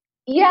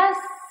 Yes.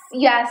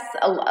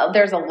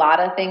 There's a lot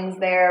of things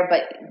there,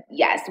 but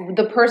yes,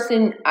 the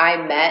person I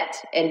met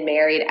and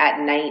married at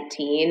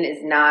 19 is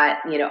not,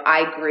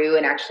 I grew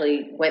and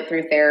actually went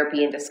through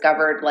therapy and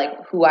discovered like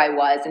who I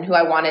was and who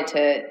I wanted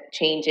to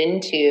change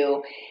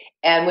into.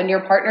 And when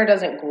your partner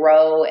doesn't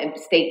grow and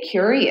stay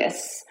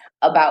curious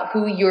about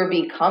who you're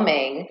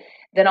becoming,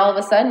 then all of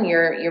a sudden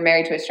you're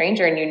married to a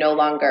stranger and you no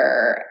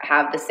longer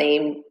have the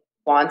same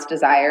wants,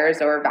 desires,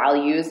 or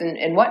values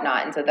and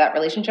whatnot. And so that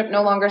relationship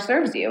no longer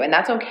serves you. And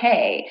that's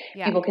okay.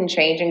 Yeah. People can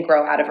change and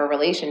grow out of a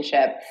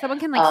relationship. Homeone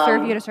can like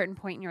serve you at a certain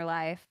point in your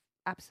life.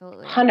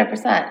 Absolutely.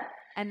 100%.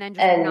 And then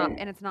just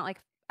and it's not like,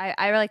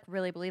 I like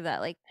really believe that.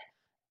 Like,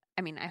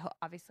 I mean, I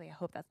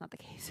hope that's not the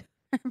case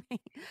for me.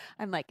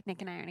 I'm like,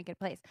 Nick and I are in a good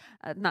place.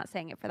 Not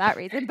saying it for that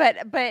reason, but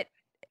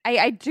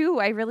I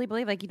really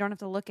believe like you don't have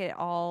to look at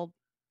all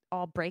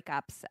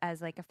breakups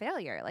as like a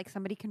failure. Like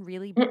somebody can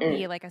really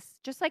be like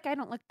just like I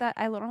don't look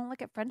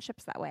at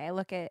friendships that way.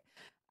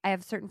 I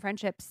have certain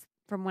friendships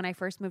from when I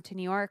first moved to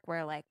New York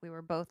where like we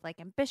were both like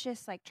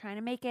ambitious, like trying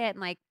to make it, and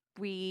like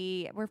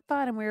we were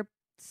fun and we were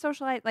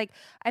socialized. Like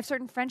I have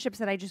certain friendships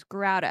that I just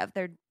grew out of.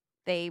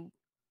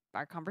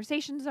 Our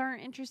conversations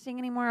aren't interesting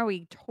anymore.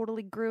 We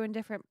totally grew in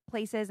different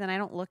places, and I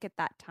don't look at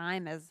that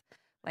time as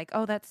like,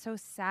 oh, that's so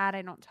sad.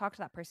 I don't talk to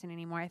that person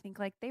anymore. I think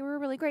like they were a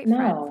really great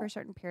friend for a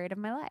certain period of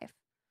my life.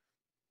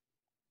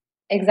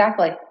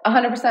 Exactly.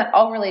 100%.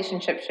 All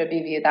relationships should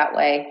be viewed that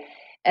way.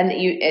 And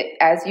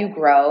as you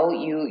grow,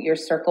 your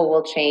circle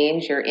will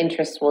change, your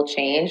interests will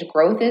change.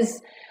 Growth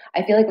is,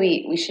 I feel like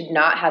we should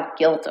not have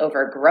guilt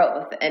over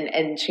growth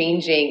and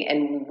changing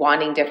and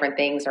wanting different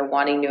things or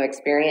wanting new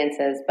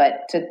experiences.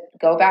 But to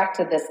go back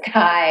to this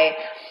guy,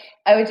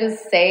 I would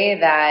just say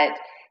that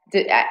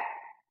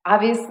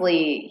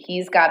obviously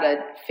he's got to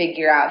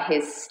figure out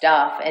his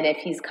stuff. And if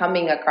he's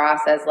coming across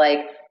as like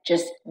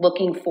just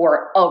looking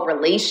for a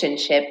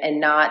relationship and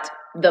not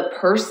the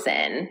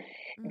person,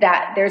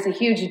 that there's a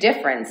huge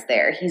difference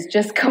there. He's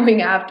just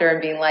going after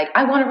and being like,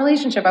 I want a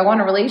relationship. I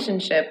want a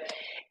relationship.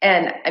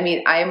 And I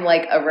mean, I'm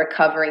like a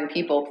recovering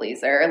people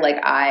pleaser. Like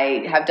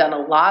I have done a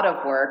lot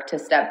of work to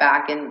step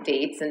back in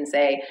dates and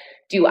say,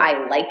 do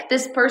I like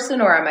this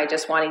person or am I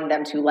just wanting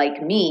them to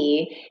like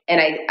me?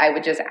 And I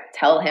would just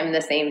tell him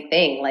the same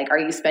thing. Like, are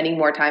you spending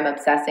more time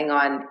obsessing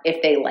on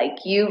if they like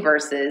you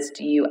versus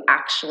do you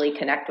actually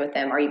connect with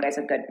them? Are you guys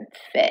a good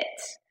fit?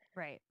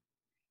 Right.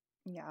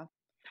 Yeah.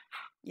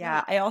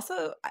 Yeah, I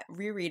also,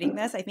 rereading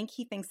this, I think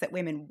he thinks that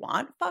women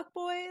want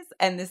fuckboys,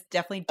 and this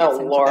definitely dips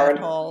into Lord. that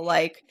whole,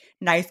 like,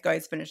 nice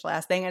guys finish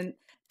last thing. And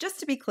just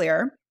to be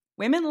clear,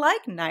 women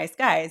like nice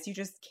guys. You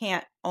just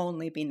can't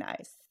only be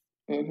nice.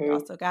 You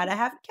also got to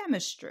have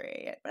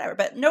chemistry, whatever.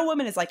 But no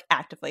woman is, like,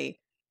 actively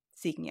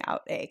seeking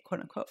out a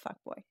quote-unquote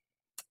fuckboy.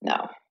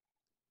 No.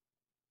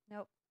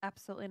 Nope,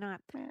 absolutely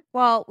not. Right.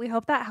 Well, we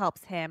hope that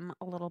helps him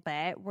a little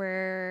bit.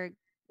 We're,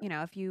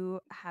 if you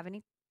have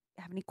any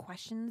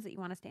questions that you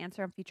want us to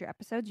answer on future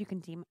episodes, you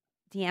can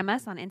DM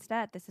us on Insta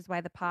at This Is Why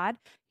the Pod.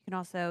 You can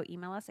also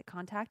email us at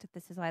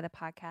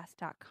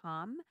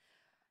contact@thisiswhythepodcast.com.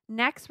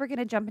 Next, we're going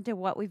to jump into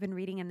what we've been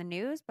reading in the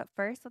news, but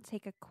first, let's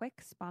take a quick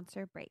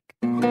sponsor break.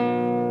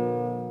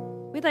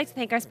 We'd like to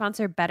thank our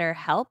sponsor,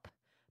 BetterHelp.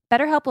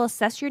 BetterHelp will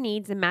assess your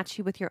needs and match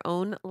you with your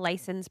own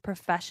licensed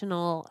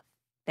professional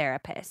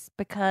therapist,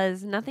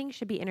 because nothing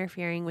should be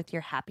interfering with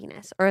your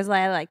happiness, or as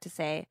I like to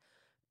say,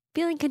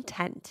 feeling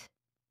content.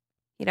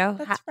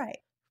 That's right.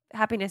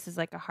 Happiness is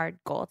like a hard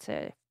goal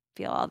to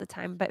feel all the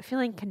time, but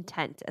feeling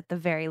content at the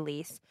very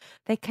least.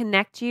 They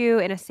connect you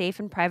in a safe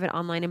and private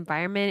online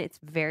environment. It's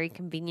very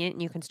convenient,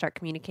 and you can start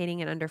communicating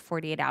in under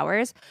 48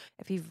 hours.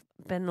 If you've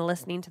been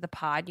listening to the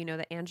pod, you know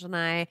that Angela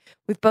and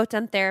we've both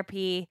done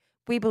therapy.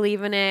 We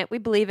believe in it. We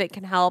believe it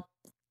can help.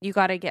 You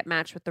got to get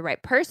matched with the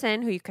right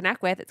person who you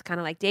connect with. It's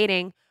kind of like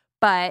dating,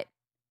 but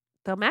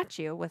they'll match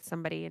you with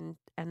somebody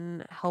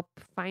and help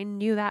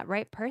find you that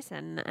right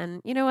person.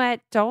 And you know what?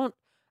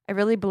 I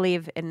really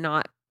believe in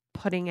not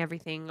putting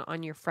everything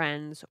on your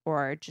friends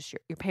or just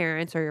your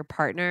parents or your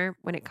partner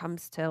when it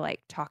comes to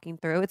like talking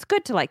through. It's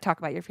good to like talk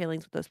about your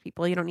feelings with those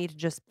people. You don't need to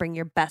just bring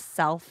your best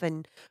self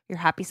and your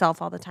happy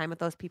self all the time with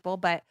those people.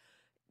 But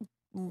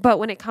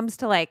when it comes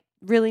to like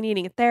really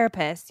needing a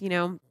therapist,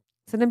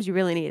 sometimes you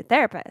really need a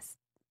therapist,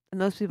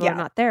 and those people are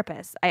not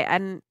therapists.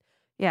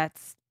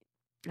 It's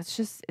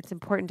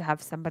important to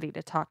have somebody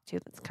to talk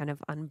to that's kind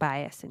of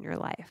unbiased in your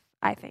life,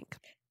 I think.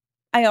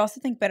 I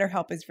also think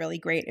BetterHelp is really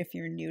great if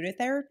you're new to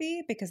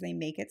therapy, because they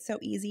make it so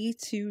easy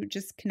to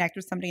just connect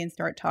with somebody and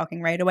start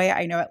talking right away.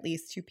 I know at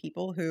least 2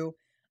 people who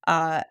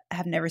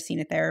have never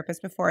seen a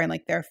therapist before, and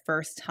like their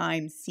first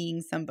time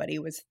seeing somebody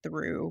was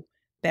through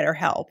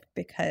BetterHelp,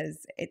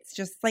 because it's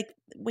just like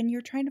when you're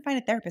trying to find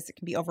a therapist, it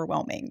can be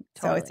overwhelming.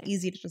 Totally. So it's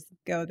easy to just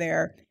go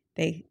there.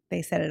 They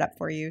set it up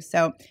for you.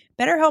 So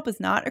BetterHelp is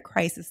not a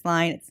crisis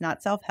line. It's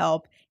not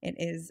self-help. It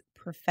is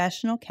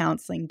professional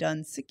counseling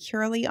done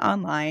securely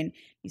online.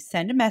 You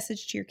send a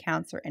message to your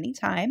counselor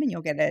anytime and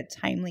you'll get a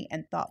timely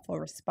and thoughtful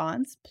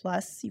response.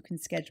 Plus, you can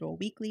schedule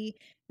weekly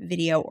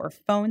video or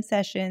phone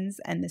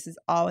sessions, and this is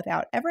all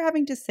without ever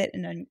having to sit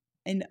in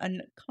an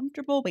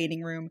uncomfortable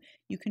waiting room.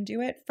 You can do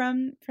it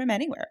from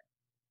anywhere.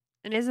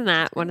 And isn't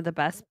that one of the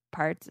best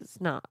parts? Is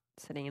not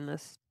sitting in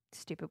those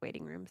stupid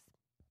waiting rooms.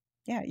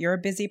 Yeah, you're a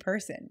busy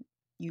person.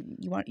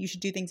 You should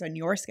do things on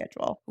your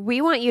schedule.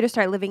 We want you to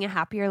start living a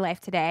happier life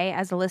today.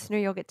 As a listener,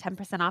 you'll get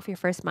 10% off your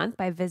first month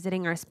by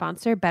visiting our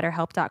sponsor,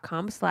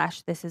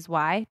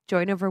 BetterHelp.com/thisiswhy.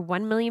 Join over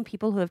 1 million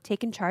people who have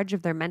taken charge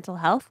of their mental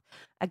health.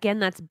 Again,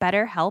 that's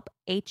BetterHelp,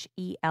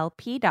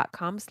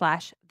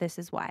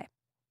 HELP.com/thisiswhy.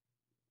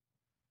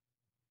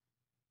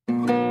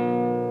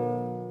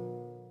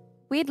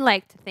 We'd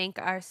like to thank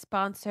our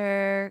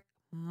sponsor,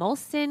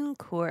 Molson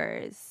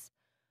Coors.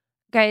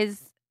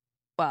 Guys,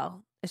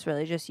 well, it's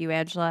really just you,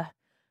 Angela.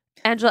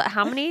 Angela,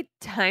 how many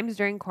times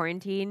during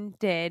quarantine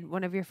did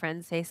one of your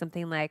friends say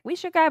something like, we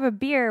should grab a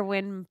beer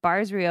when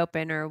bars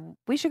reopen, or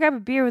we should grab a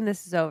beer when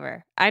this is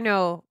over? I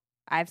know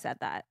I've said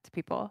that to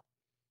people.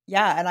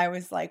 Yeah, and I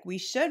was like, we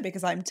should,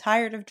 because I'm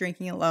tired of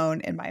drinking alone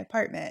in my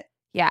apartment.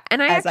 Yeah,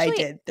 and I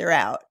did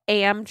throughout.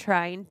 am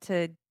trying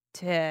to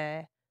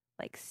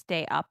like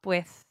stay up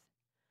with,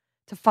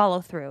 to follow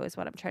through is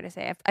what I'm trying to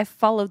say. I've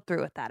followed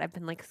through with that. I've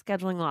been like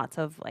scheduling lots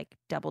of like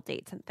double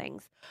dates and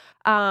things.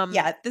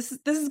 Yeah, this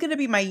is going to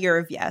be my year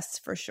of yes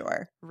for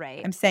sure.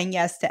 Right. I'm saying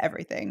yes to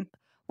everything.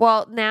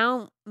 Well,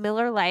 now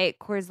Miller Lite,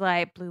 Coors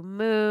Light, Blue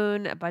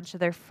Moon, a bunch of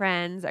their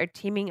friends are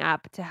teaming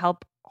up to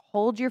help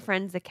hold your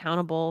friends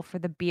accountable for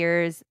the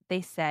beers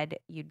they said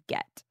you'd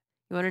get.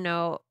 You want to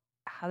know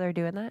how they're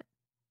doing that?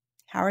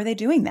 How are they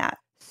doing that?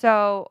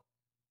 So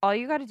all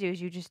you got to do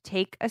is you just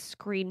take a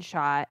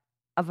screenshot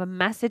of a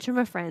message from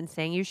a friend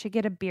saying you should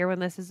get a beer when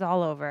this is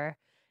all over,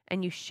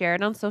 and you share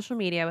it on social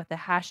media with the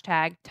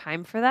hashtag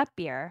time for that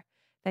beer.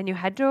 Then you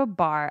head to a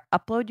bar,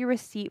 upload your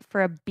receipt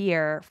for a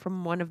beer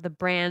from one of the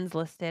brands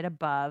listed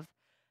above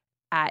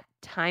at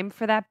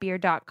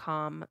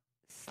timeforthatbeer.com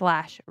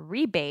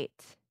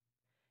rebate,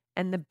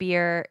 and the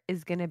beer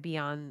is going to be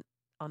on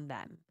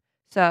them.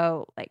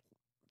 So like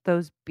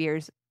those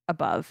beers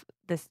above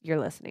this you're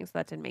listening, so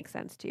that didn't make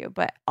sense to you,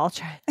 but I'll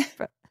try.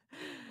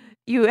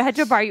 You head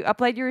to a bar, you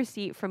upload your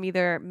receipt from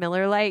either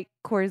Miller Lite,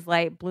 Coors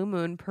Light, Blue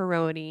Moon,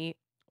 Peroni,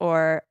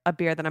 or a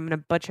beer that I'm going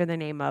to butcher the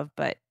name of,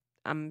 but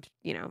who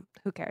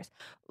cares?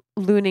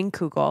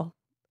 Leunenkugel.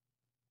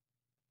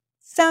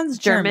 Sounds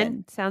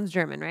German. Sounds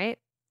German, right?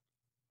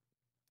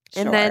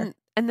 Sure.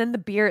 And then the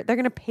beer, they're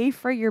going to pay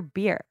for your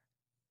beer.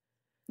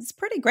 It's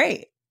pretty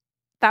great.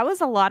 That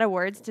was a lot of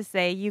words to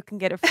say you can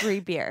get a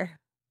free beer.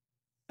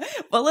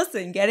 Well,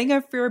 listen, getting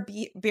a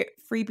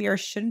free beer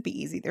shouldn't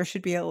be easy. There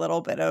should be a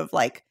little bit of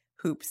like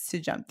hoops to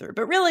jump through.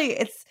 But really,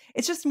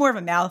 it's just more of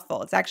a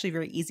mouthful. It's actually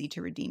very easy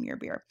to redeem your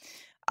beer.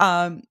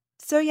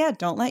 So yeah,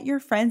 don't let your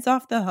friends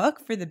off the hook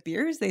for the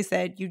beers they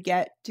said you'd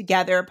get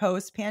together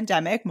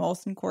post-pandemic.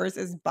 Molson Coors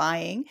is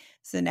buying,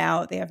 so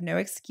now they have no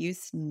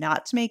excuse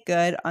not to make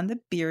good on the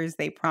beers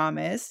they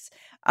promised.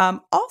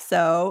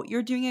 Also,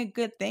 you're doing a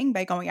good thing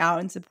by going out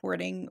and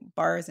supporting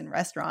bars and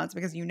restaurants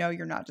because you're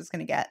not just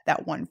going to get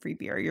that one free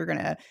beer. You're going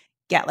to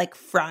get like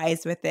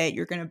fries with it.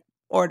 You're going to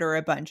order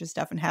a bunch of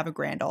stuff and have a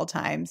grand old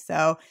time.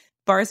 So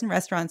bars and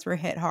restaurants were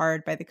hit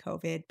hard by the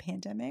COVID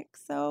pandemic.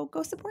 So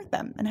go support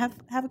them and have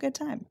a good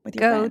time with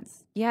your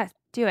friends. Yes,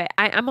 do it.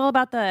 I'm all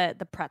about the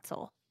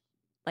pretzel,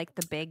 like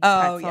the big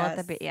pretzel.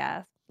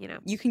 Yes.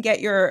 You can get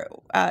your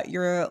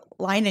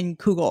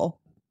Leunenkugel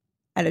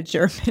at a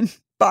German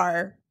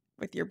bar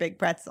with your big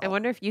pretzel. I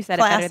wonder if you said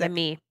it better than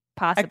me.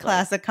 Possibly. A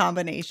classic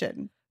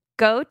combination.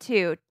 Go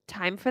to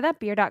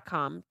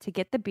timeforthatbeer.com to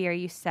get the beer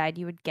you said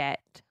you would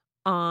get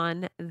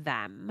on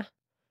them.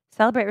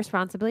 Celebrate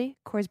responsibly.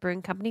 Coors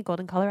Brewing Company,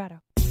 Golden,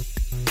 Colorado.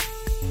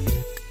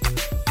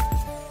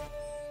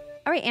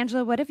 All right,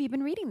 Angela, what have you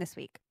been reading this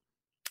week?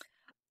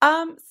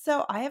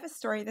 So I have a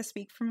story this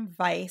week from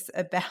Vice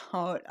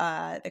about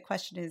the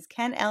question is,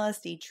 can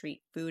LSD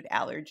treat food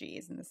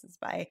allergies? And this is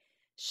by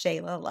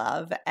Shayla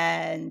Love.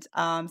 And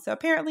so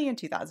apparently in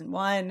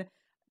 2001,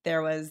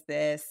 there was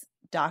this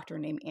doctor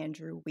named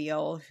Andrew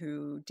Weil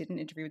who did an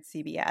interview with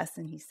CBS,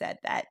 and he said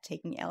that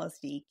taking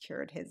LSD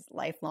cured his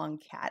lifelong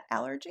cat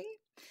allergy.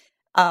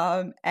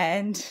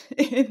 And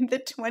in the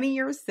 20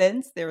 years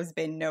since, there has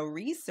been no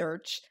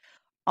research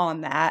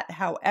on that.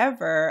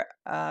 However,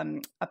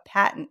 a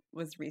patent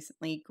was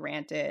recently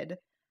granted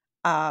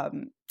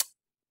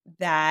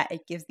that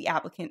it gives the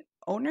applicant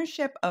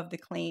ownership of the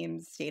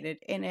claims stated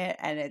in it,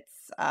 and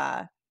it's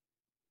a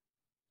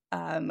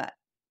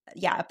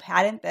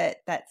patent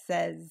that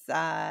says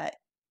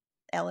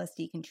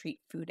LSD can treat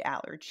food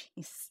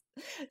allergies.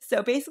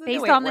 So basically,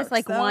 based on this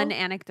one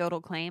anecdotal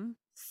claim.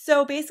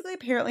 So basically,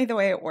 apparently the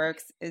way it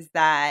works is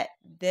that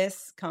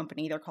this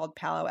company, they're called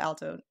Palo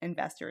Alto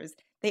Investors,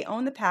 they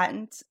own the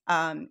patent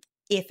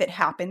if it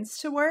happens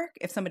to work,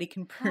 if somebody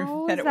can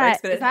prove that it works,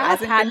 but it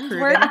hasn't been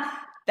proven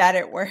that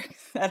it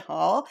works at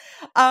all.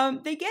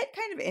 They get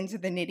kind of into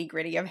the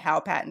nitty-gritty of how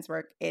patents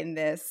work in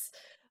this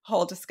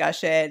whole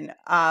discussion.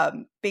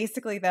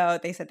 Basically, though,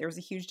 they said there was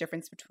a huge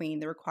difference between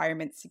the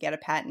requirements to get a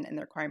patent and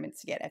the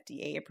requirements to get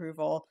FDA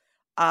approval.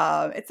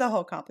 It's a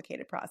whole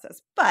complicated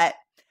process, but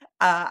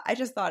I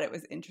just thought it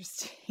was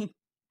interesting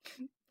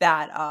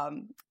that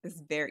on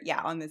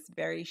this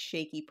very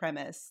shaky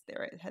premise,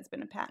 there has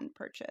been a patent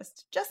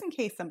purchased, just in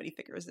case somebody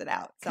figures it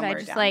out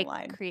somewhere down the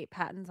line. Create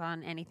patents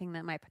on anything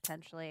that might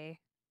potentially.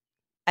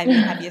 I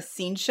mean, have you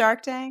seen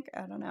Shark Tank?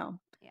 I don't know.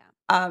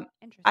 Yeah.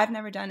 I've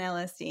never done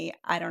LSD.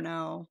 I don't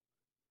know.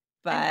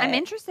 But I'm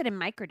interested in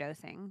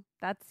microdosing.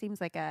 That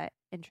seems like a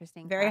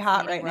interesting, very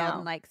hot right world now,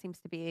 and like seems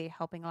to be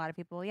helping a lot of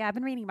people. Yeah, I've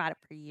been reading about it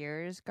for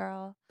years,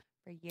 girl.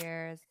 For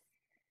years.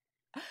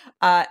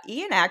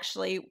 Ian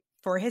actually,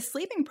 for his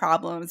sleeping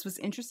problems, was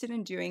interested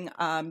in doing.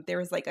 There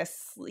was like a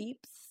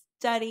sleep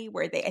study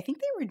where I think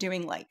they were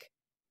doing like,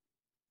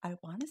 I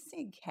want to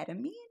say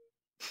ketamine.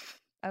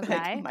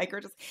 Okay. Like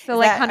so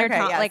like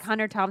like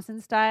Hunter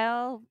Thompson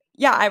style.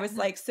 Yeah, I was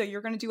like, so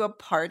you're going to do a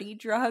party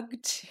drug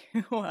to,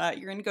 you're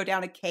going to go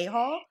down a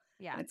K-hole?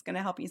 Yeah. And it's going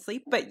to help you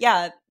sleep. But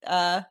yeah,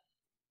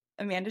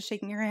 Amanda's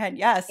shaking her head.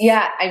 Yes.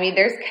 Yeah. I mean,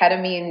 there's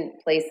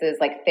ketamine places,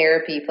 like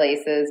therapy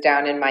places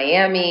down in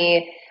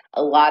Miami.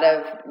 A lot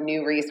of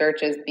new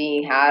research is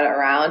being had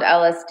around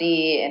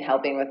LSD and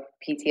helping with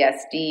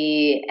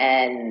PTSD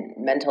and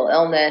mental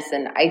illness.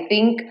 And I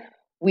think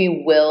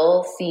we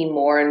will see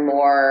more and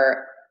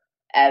more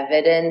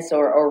evidence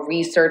or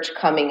research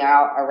coming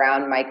out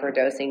around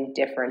microdosing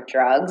different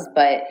drugs.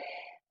 But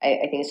I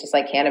think it's just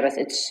like cannabis.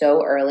 It's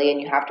so early,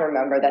 and you have to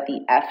remember that the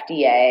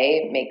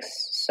FDA makes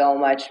so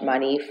much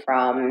money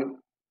from,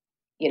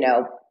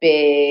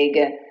 big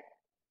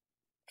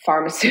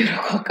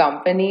pharmaceutical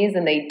companies,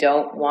 and they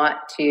don't want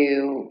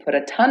to put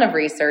a ton of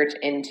research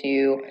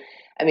into,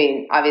 I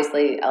mean,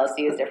 obviously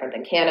LSD is different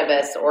than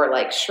cannabis or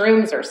like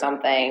shrooms or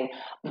something,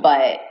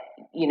 but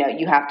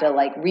you have to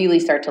like really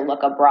start to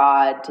look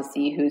abroad to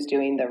see who's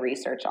doing the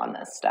research on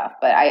this stuff.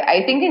 But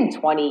I think in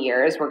 20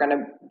 years, we're going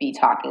to be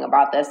talking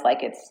about this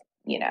like it's,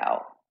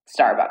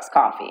 Starbucks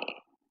coffee.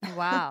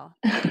 Wow.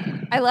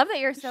 I love that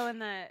you're so in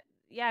the.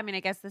 Yeah, I mean, I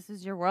guess this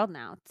is your world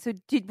now. So,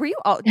 were you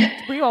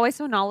always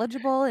so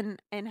knowledgeable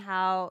in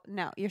how?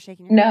 No, you're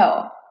shaking your head.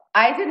 No,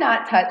 I did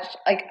not touch.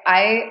 Like,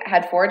 I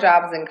had 4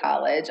 jobs in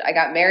college. I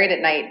got married at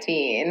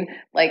 19.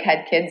 Like,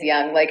 had kids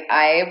young. Like,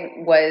 I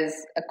was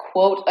a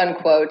quote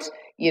unquote,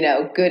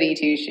 goody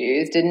two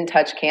shoes. Didn't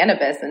touch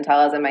cannabis until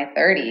I was in my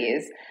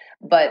 30s.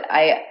 But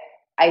I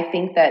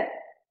think that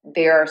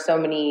there are so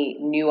many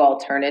new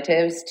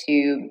alternatives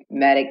to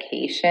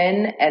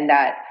medication, and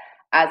that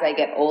as I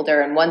get older,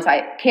 and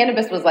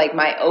cannabis was like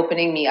my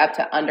opening me up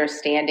to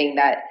understanding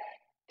that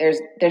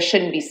there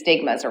shouldn't be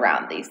stigmas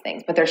around these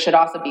things, but there should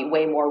also be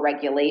way more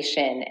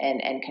regulation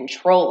and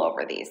control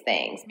over these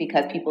things,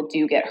 because people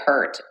do get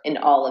hurt in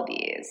all of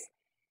these.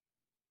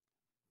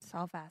 It's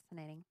all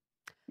fascinating.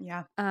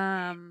 Yeah. Do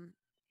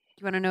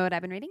you want to know what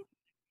I've been reading?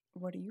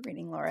 What are you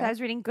reading, Laura? So I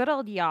was reading Good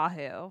Old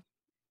Yahoo.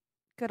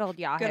 Good old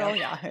Yahoo. Good old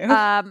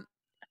Yahoo.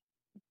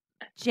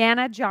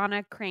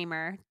 Jana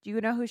Kramer. Do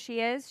you know who she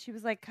is? She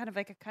was like kind of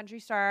like a country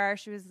star.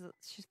 She's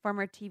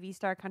former TV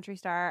star, country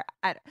star.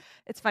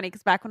 It's funny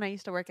because back when I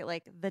used to work at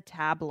like the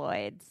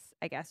tabloids,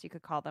 I guess you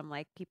could call them,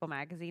 like People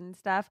magazine and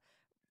stuff,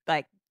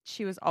 like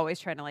she was always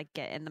trying to like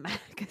get in the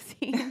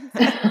magazine.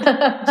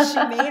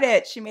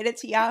 She made it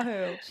to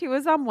Yahoo. She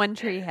was on One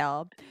Tree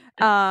Hill.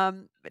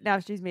 But now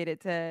she's made it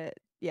to,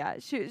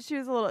 she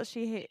was a little,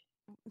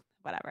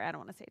 whatever. I don't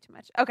want to say too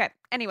much. Okay.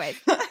 Anyways,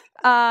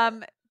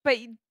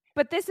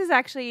 but this is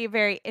actually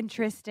very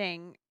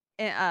interesting,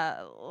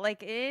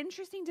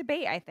 interesting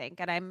debate, I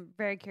think, and I'm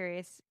very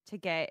curious to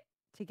get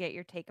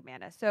your take,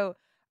 Amanda. So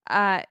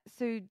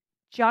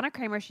Jana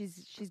Kramer,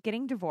 she's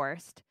getting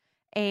divorced,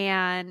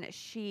 and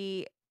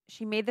she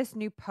made this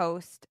new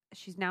post.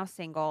 She's now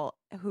single,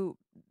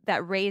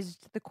 that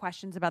raised the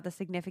questions about the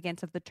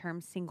significance of the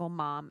term single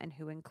mom and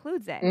who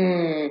includes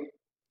it.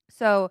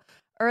 So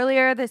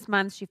earlier this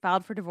month, she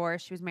filed for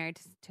divorce. She was married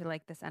to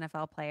like this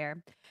NFL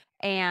player,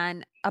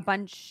 and a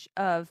bunch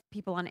of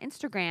people on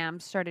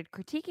Instagram started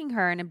critiquing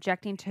her and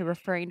objecting to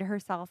referring to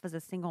herself as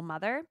a single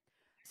mother.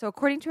 So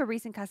according to a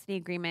recent custody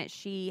agreement,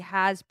 she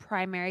has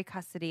primary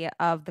custody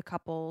of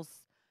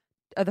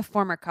the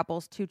former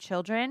couple's 2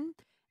 children.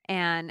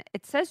 And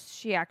it says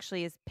she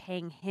actually is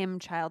paying him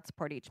child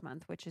support each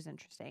month, which is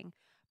interesting.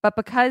 But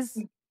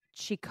because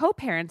she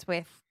co-parents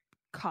with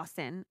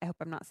Costin, I hope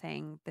I'm not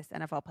saying this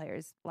NFL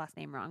player's last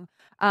name wrong,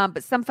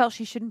 but some felt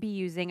she shouldn't be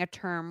using a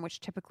term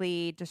which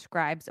typically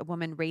describes a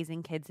woman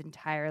raising kids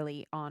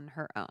entirely on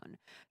her own.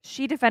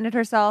 She defended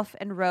herself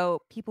and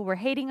wrote, "People were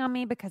hating on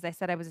me because I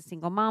said I was a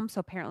single mom, so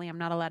apparently I'm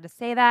not allowed to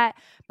say that,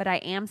 but I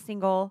am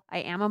single, I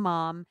am a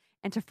mom,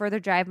 and to further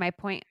drive my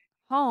point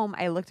home,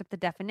 I looked up the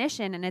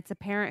definition, and it's a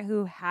parent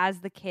who has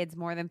the kids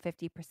more than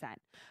 50%.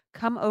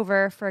 Come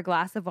over for a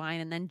glass of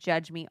wine and then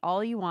judge me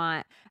all you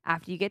want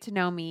after you get to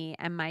know me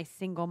and my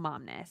single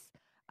momness."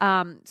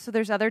 So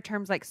there's other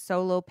terms like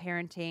solo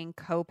parenting,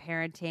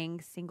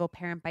 co-parenting, single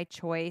parent by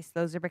choice.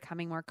 Those are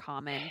becoming more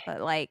common,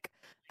 but like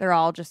they're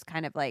all just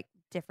kind of like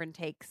different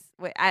takes.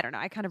 I don't know.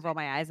 I kind of roll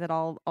my eyes at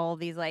all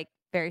these like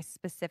very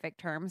specific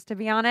terms, to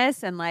be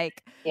honest. And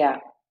like,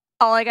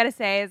 all I got to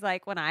say is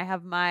like when I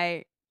have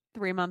my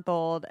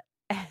 3-month-old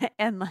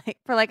and like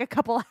for like a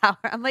couple hours,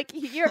 I'm like,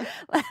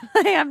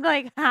 I'm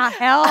like,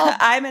 hell,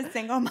 I'm a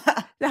single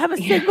mom. I'm a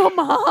single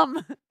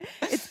mom.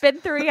 It's been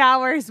 3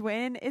 hours.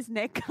 When is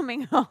Nick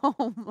coming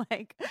home?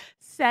 Like,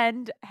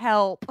 send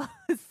help.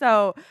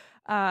 So,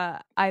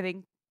 I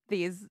think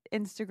these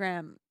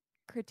Instagram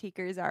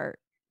critiquers are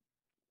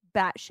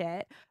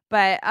batshit,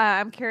 but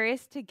I'm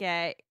curious to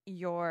get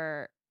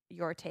your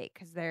take,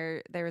 because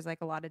there was like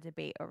a lot of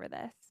debate over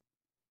this.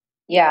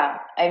 Yeah,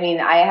 I mean,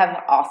 I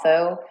have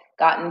also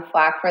gotten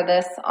flack for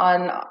this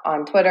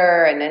on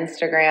Twitter and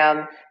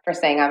Instagram for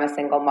saying I'm a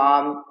single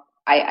mom.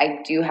 I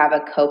do have a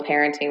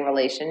co-parenting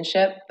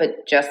relationship,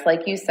 but just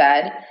like you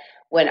said,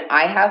 when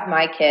I have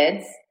my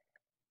kids,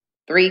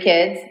 3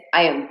 kids,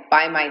 I am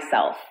by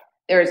myself.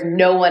 There is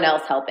no one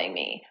else helping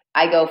me.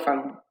 I go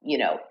from,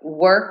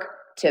 work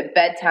to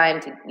bedtime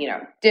to,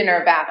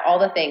 dinner, bath, all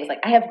the things. Like,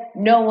 I have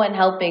no one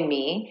helping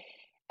me.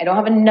 I don't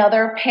have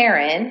another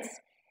parent.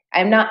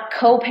 I'm not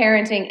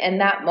co-parenting in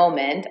that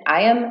moment.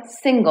 I am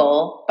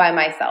single by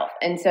myself.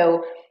 And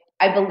so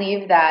I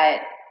believe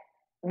that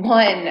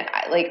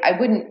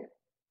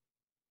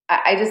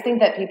I just think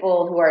that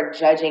people who are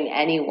judging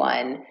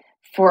anyone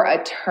for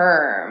a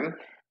term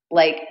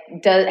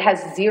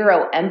has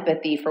zero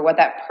empathy for what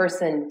that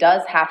person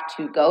does have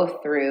to go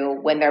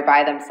through when they're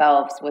by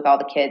themselves with all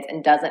the kids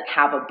and doesn't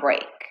have a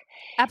break.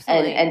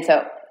 Absolutely. And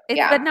so it's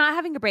but not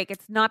having a break.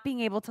 It's not being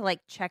able to like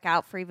check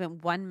out for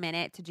even 1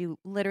 minute to do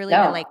literally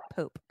to, like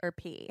poop or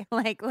pee,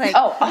 like 100%.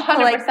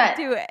 Like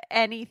do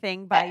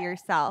anything by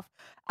yourself.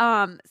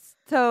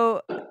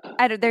 So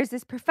there's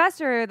this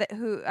professor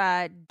who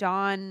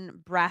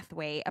Dawn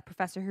Brathwaite, a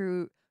professor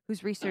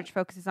whose research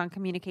focuses on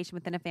communication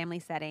within a family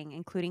setting,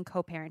 including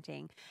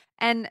co-parenting.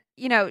 And,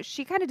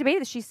 she kind of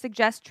debated this. She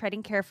suggests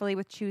treading carefully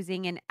with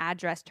choosing an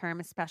address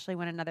term, especially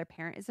when another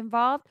parent is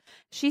involved.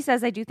 She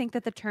says, "I do think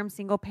that the term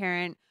single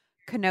parent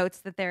connotes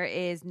that there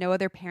is no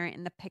other parent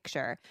in the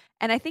picture.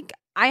 And I think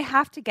I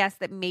have to guess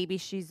that maybe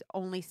she's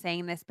only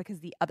saying this because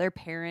the other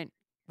parent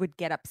would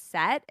get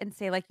upset and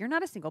say, like, you're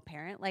not a single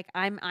parent. Like,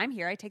 I'm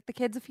here. I take the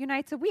kids a few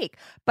nights a week.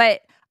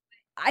 But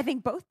I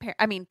think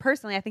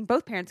personally, I think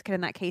both parents could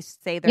in that case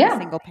say they're a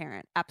single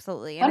parent.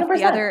 Absolutely. And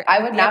 100%.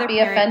 I would not be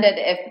offended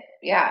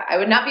I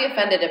would not be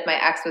offended if my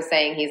ex was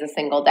saying he's a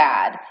single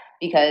dad,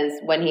 because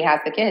when he has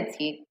the kids,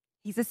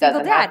 he's a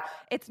single dad.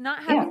 It's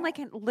not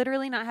having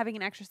literally not having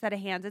an extra set of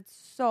hands. It's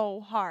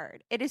so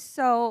hard. It is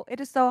so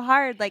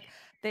hard. Like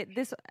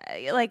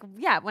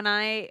when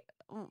I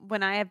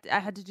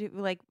have to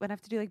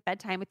do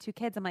bedtime with two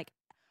kids, I'm like,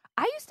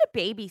 I used to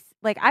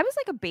I was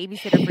like a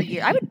babysitter for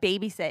years. I would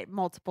babysit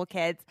multiple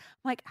kids.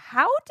 I'm like,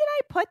 how did I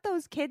put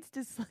those kids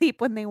to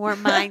sleep when they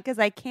weren't mine? Because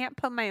I can't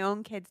put my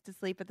own kids to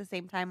sleep at the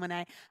same time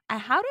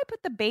how do I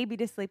put the baby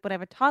to sleep when I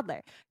have a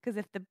toddler?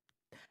 Because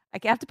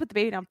I have to put the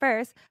baby down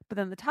first, but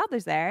then the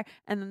toddler's there,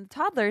 and then the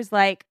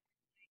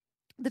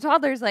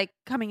toddler's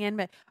coming in,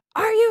 but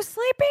are you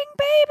sleeping,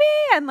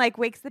 baby? And like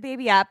wakes the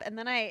baby up, and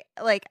then I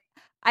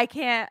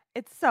can't.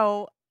 It's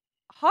so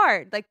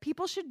hard. Like,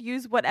 people should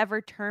use whatever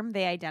term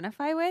they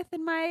identify with,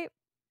 in my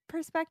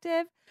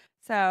perspective.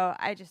 So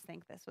I just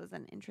think this was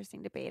an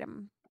interesting debate.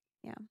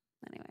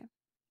 Anyway,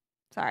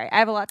 sorry, I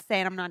have a lot to say,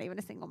 and I'm not even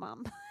a single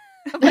mom.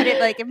 But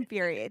it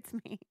infuriates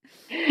me.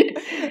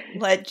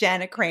 Let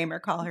Janet Kramer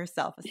call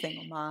herself a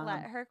single mom.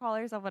 Let her call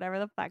herself whatever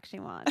the fuck she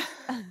wants.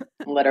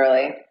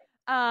 Literally.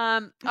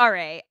 All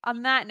right.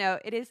 On that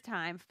note, it is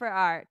time for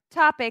our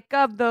topic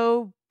of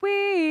the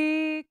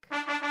week.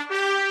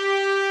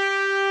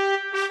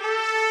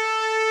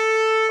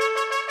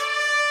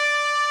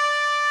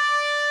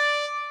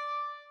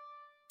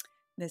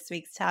 This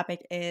week's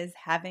topic is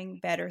having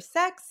better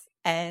sex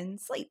and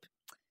sleep.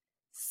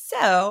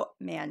 So,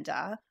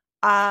 Amanda,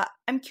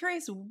 I'm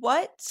curious,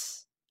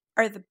 what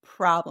are the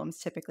problems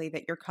typically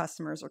that your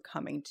customers are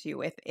coming to you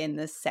with in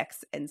the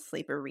sex and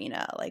sleep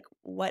arena? Like,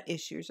 what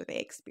issues are they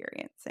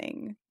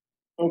experiencing?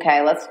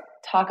 Okay, let's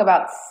talk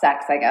about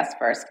sex, I guess,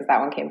 first, because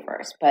that one came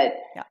first. But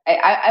yeah.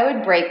 I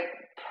would break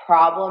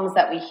problems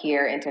that we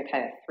hear into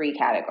kind of three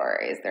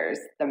categories. There's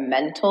the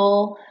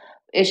mental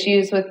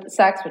issues with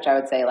sex, which I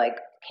would say, like,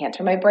 can't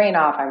turn my brain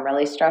off, I'm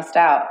really stressed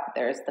out.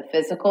 There's the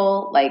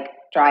physical, like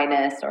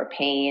dryness or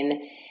pain.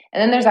 And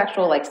then there's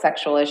actual like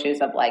sexual issues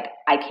of like,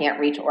 I can't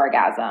reach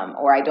orgasm,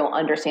 or I don't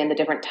understand the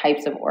different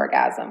types of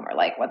orgasm, or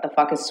like, what the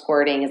fuck is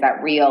squirting? Is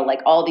that real?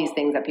 Like all these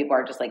things that people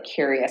are just like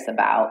curious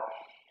about.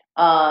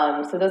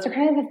 So those are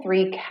kind of the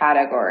three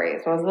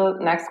categories. What was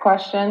the next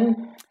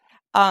question?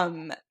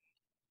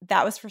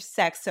 That was for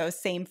sex. So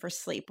same for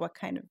sleep. What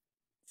kind of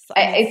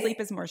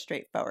sleep is more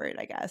straightforward,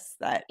 I guess,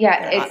 that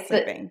they're not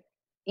sleeping.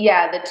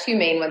 The two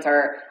main ones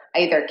are I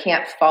either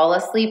can't fall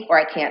asleep or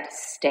I can't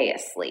stay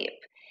asleep.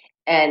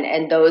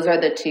 And those are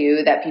the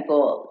two that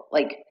people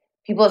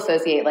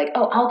associate, like,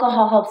 oh,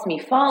 alcohol helps me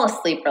fall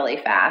asleep really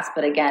fast.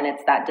 But again,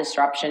 it's that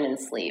disruption in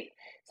sleep.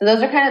 So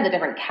those are kind of the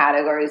different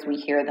categories we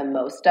hear the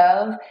most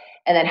of.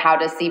 And then how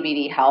does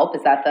CBD help?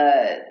 Is that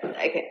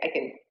I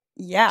can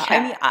Yeah. Check.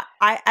 I mean,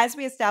 I as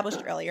we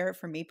established earlier,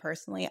 for me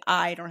personally,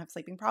 I don't have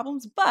sleeping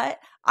problems, but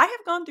I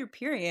have gone through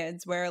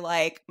periods where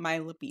like my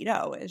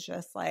libido is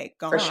just like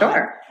gone. For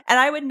sure. And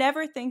I would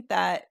never think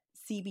that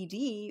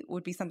CBD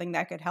would be something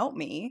that could help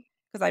me,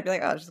 because I'd be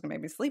like, oh, it's just gonna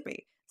make me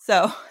sleepy.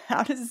 So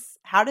how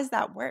does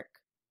that work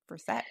for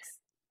sex?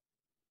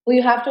 Well,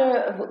 you have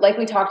to, like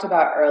we talked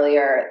about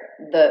earlier,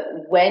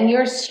 when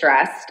you're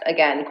stressed,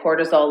 again,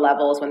 cortisol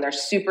levels, when they're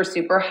super,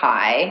 super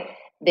high,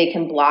 they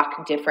can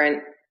block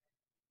different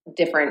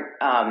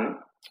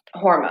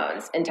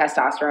hormones, and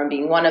testosterone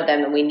being one of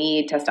them. And we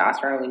need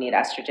testosterone, we need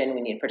estrogen, we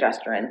need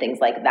progesterone, things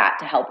like that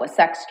to help with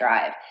sex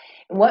drive.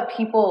 And what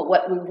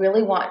we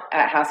really want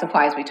at House of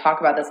Wise, we talk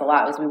about this a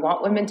lot, is we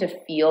want women to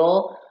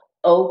feel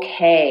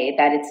okay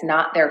that it's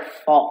not their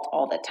fault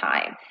all the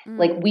time.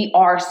 Like we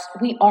are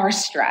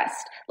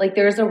stressed. Like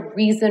there's a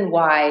reason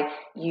why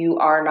you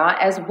are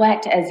not as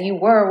wet as you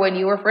were when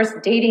you were first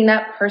dating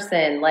that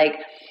person. Like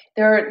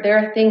there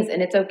are things,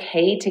 and it's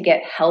okay to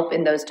get help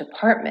in those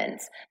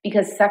departments,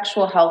 because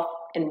sexual health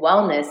and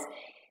wellness,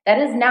 that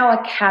is now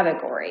a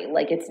category.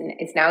 Like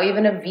it's now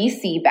even a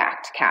VC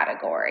backed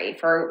category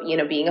for,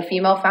 being a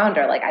female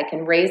founder. Like I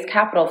can raise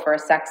capital for a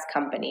sex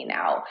company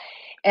now.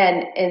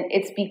 And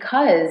it's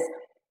because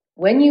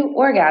when you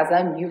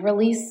orgasm, you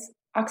release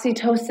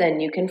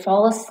oxytocin, you can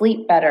fall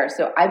asleep better.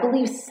 So I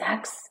believe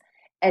sex,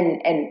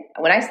 and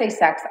when I say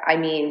sex, I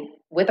mean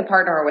with a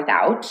partner or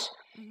without,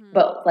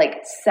 but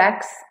like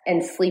sex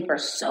and sleep are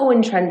so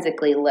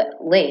intrinsically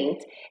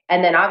linked.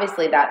 And then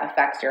obviously that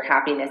affects your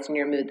happiness and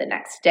your mood the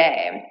next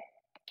day.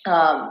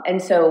 And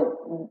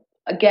so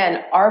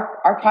again,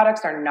 our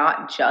products are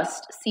not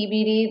just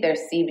CBD, they're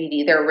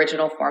CBD, they're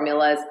original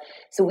formulas.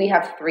 So we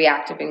have 3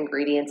 active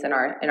ingredients in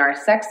our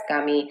sex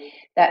gummy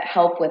that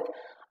help with.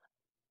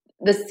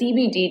 The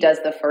CBD does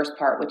the first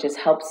part, which is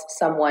helps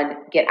someone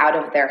get out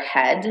of their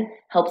head,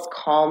 helps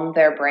calm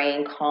their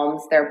brain,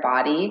 calms their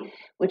body,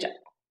 which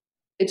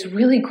it's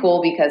really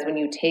cool because when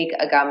you take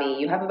a gummy,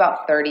 you have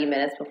about 30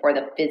 minutes before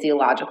the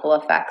physiological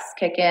effects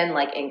kick in,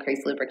 like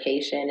increased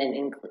lubrication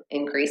and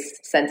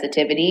increased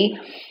sensitivity.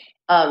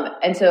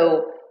 And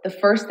so the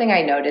first thing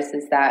I notice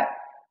is that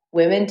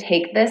women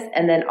take this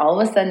and then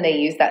all of a sudden they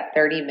use that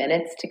 30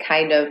 minutes to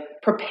kind of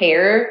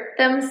prepare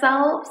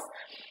themselves.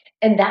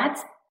 And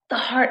that's the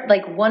hard,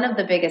 like one of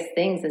the biggest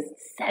things is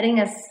setting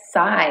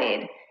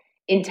aside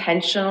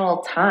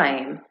intentional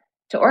time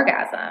to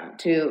orgasm,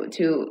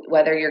 to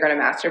whether you're going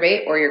to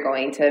masturbate or you're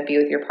going to be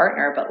with your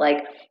partner, but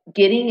like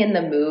getting in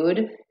the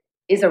mood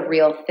is a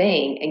real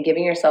thing, and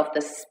giving yourself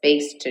the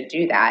space to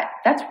do that,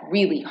 that's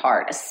really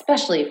hard,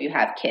 especially if you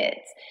have kids.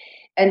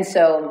 And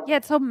so yeah,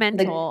 it's so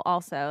mental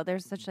also.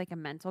 There's such like a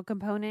mental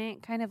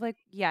component, kind of like,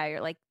 yeah,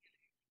 you're like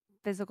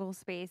physical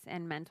space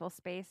and mental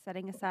space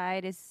setting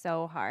aside is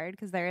so hard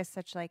because there is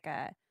such like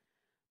a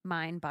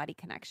mind body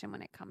connection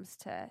when it comes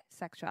to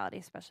sexuality,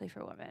 especially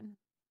for women.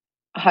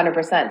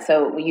 100%.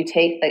 So if you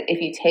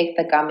take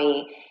the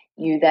gummy,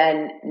 you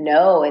then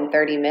know in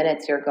 30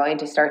 minutes you're going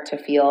to start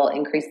to feel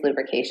increased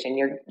lubrication.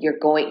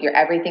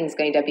 Everything's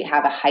going to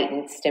have a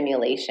heightened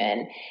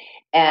stimulation,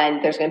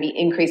 and there's going to be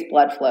increased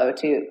blood flow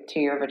to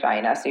your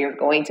vagina. So you're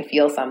going to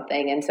feel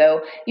something, and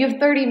so you have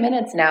 30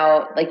 minutes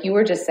now, like you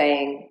were just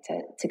saying,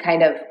 to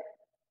kind of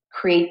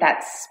create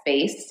that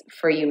space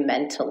for you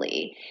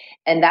mentally.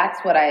 And that's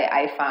what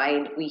I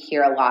find we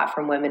hear a lot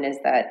from women, is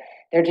that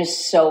they're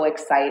just so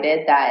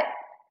excited that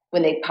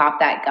when they pop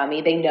that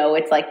gummy, they know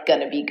it's like going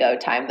to be go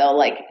time. They'll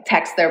like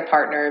text their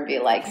partner and be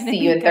like, see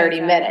you in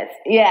 30 minutes.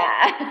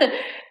 Yeah.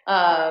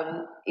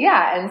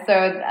 Yeah. And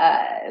so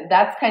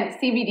that's kind of,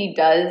 CBD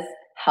does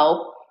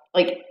help.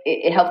 Like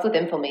it helps with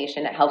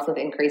inflammation. It helps with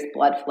increased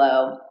blood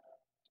flow.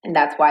 And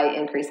that's why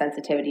increased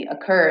sensitivity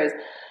occurs.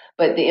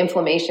 But the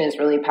inflammation is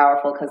really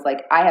powerful because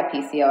like I have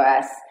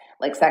PCOS.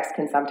 Like sex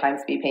can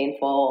sometimes be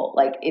painful.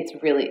 Like it's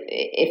really,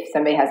 if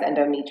somebody has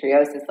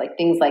endometriosis, like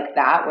things like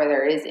that, where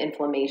there is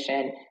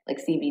inflammation, like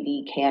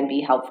CBD can be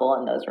helpful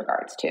in those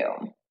regards too.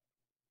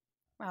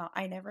 Wow.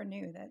 I never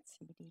knew that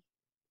CBD.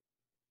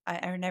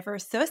 I never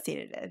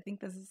associated it. I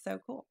think this is so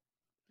cool.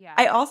 Yeah.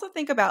 I also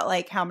think about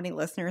like how many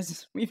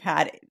listeners we've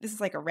had. This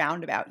is like a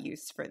roundabout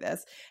use for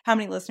this. How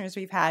many listeners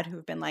we've had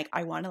who've been like,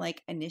 I want to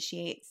like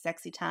initiate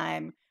sexy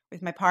time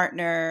with my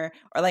partner,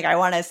 or like I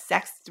want to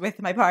sex with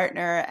my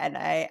partner and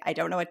I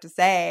don't know what to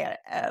say.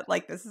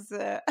 Like this is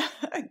a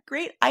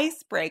great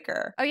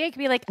icebreaker. Oh yeah, it could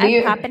be like,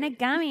 I'm popping a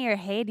gummy, or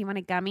hey, do you want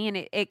a gummy? And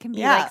it can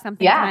be like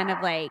something kind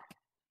of like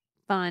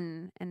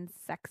fun and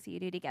sexy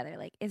to do together.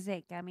 Like, is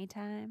it gummy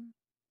time?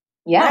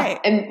 Yeah. Right.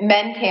 And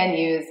men can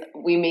use,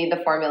 we made the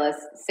formulas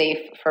safe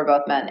for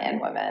both men and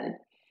women.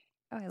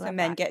 Oh, I love so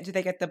men that. do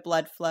they get the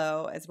blood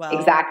flow as well?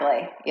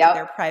 Exactly. Yep.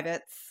 Their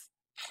privates.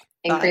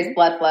 Increased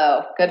blood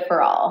flow. Good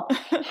for all.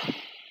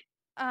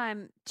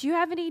 Do you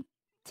have any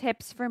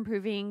tips for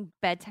improving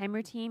bedtime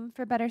routine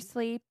for better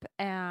sleep?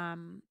 Yeah,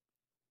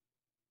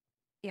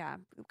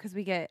 because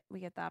we get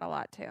that a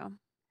lot too. A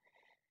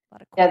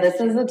lot of questions.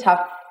 This is a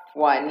tough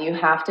one. You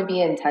have to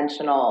be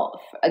intentional.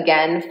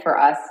 Again, for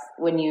us,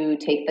 when you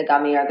take the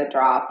gummy or the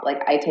drop,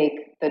 like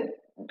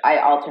I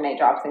alternate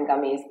drops and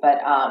gummies, but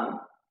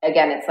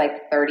again, it's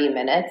like 30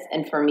 minutes.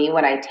 And for me,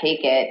 when I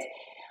take it,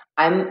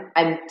 I'm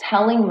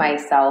telling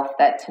myself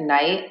that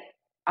tonight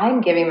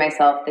I'm giving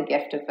myself the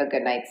gift of a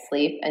good night's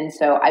sleep. And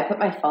so I put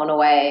my phone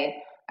away.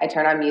 I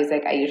turn on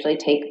music. I usually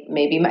take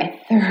maybe my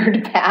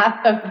third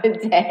bath of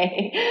the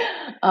day.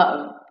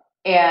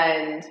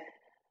 And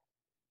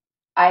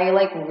I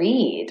like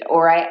read,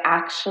 or I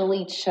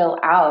actually chill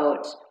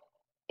out,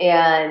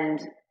 and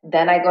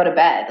then I go to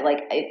bed.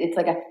 Like it's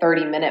like a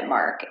 30-minute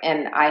mark,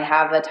 and I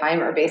have a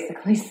timer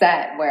basically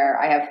set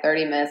where I have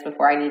 30 minutes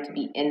before I need to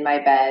be in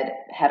my bed,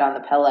 head on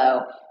the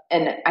pillow.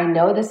 And I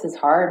know this is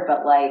hard,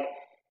 but like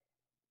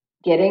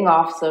getting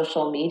off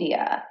social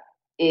media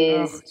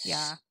is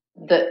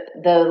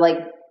the like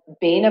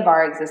bane of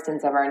our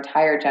existence, of our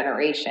entire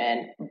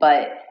generation.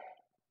 But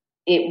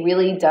it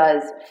really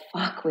does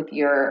fuck with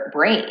your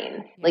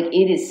brain. Like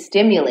it is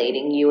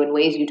stimulating you in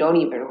ways you don't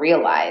even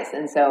realize.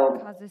 And so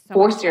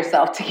force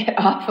yourself to get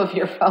off of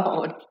your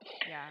phone.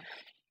 Yeah.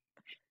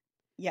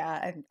 Yeah,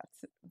 I think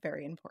that's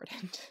very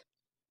important.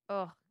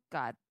 Oh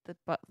God, the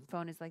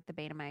phone is like the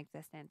bane of my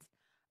existence.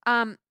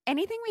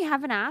 Anything we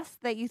haven't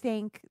asked that you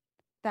think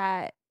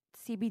that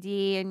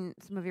CBD and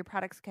some of your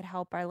products could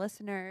help our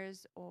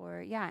listeners,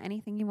 or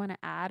anything you want to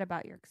add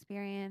about your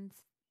experience?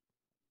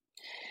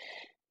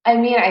 I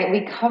mean,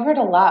 we covered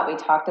a lot. We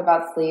talked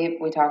about sleep.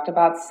 We talked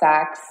about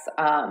sex.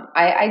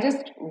 I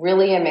just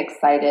really am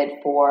excited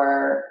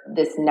for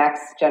this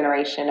next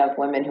generation of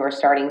women who are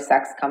starting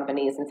sex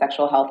companies and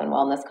sexual health and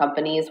wellness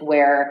companies,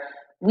 where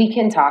we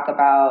can talk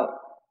about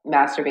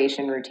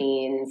masturbation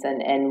routines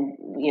and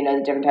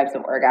the different types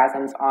of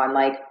orgasms on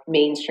like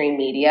mainstream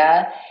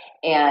media,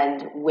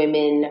 and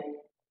women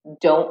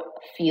don't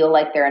feel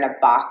like they're in a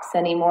box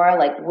anymore.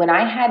 Like when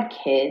I had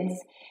kids,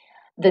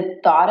 the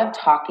thought of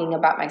talking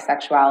about my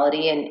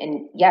sexuality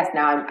and yes,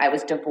 now I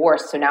was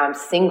divorced, so now I'm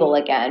single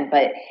again,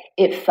 but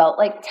it felt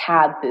like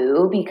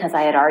taboo because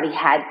I had already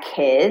had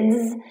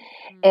kids.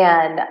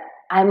 And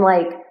I'm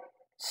like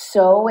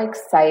so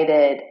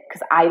excited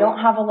because I don't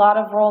have a lot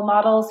of role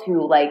models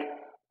who like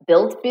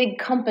built big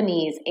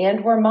companies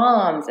and were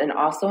moms and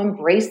also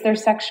embraced their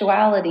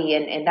sexuality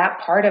and that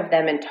part of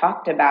them and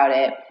talked about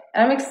it.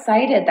 And I'm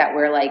excited that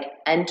we're like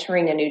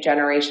entering a new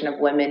generation of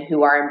women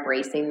who are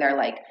embracing their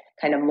like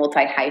kind of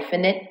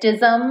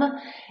multi-hyphenatism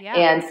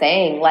and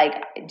saying like,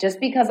 just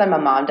because I'm a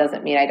mom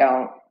doesn't mean I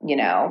don't,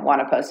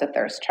 want to post a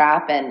thirst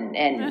trap and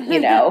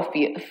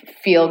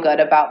feel good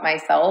about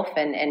myself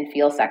and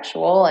feel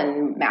sexual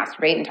and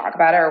masturbate and talk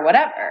about it or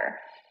whatever.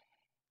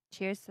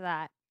 Cheers to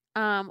that.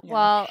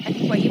 Well, I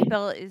think what you've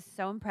built is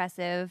so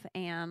impressive,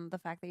 and the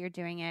fact that you're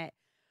doing it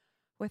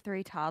with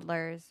 3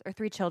 toddlers or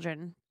 3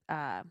 children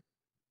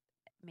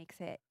makes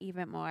it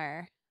even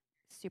more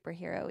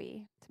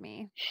superhero-y to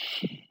me.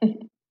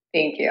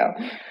 Thank you.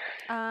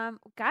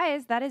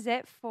 Guys, that is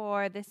it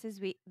for this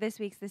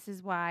week's This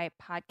Is Why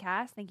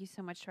podcast. Thank you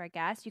so much to our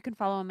guests. You can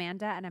follow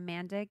Amanda at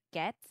Amanda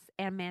Goetz,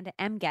 Amanda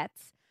M.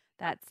 Goetz.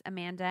 That's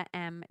Amanda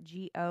M.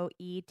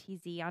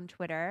 Goetz on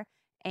Twitter,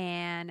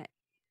 and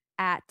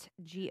at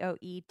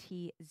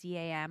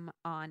GOETZAM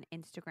on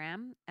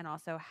Instagram, and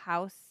also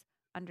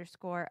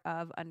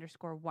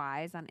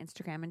house_of_wise on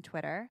Instagram and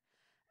Twitter.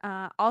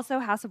 Also,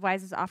 House of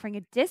Wise is offering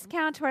a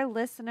discount to our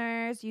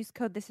listeners. Use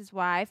code This Is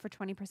Why for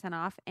 20%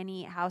 off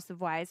any House of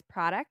Wise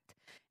product,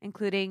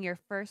 including your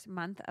first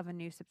month of a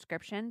new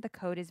subscription. The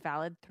code is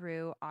valid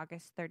through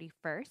August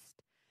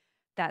 31st.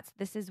 That's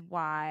This Is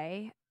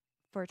Why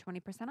for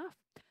 20% off.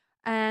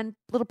 And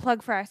little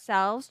plug for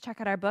ourselves.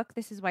 Check out our book,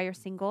 This Is Why You're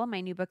Single,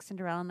 my new book,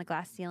 Cinderella and the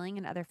Glass Ceiling,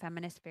 and Other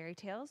Feminist Fairy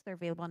Tales. They're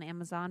available on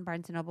Amazon,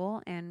 Barnes &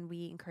 Noble, and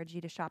we encourage you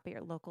to shop at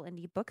your local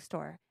indie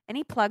bookstore.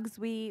 Any plugs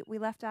we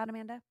left out,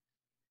 Amanda?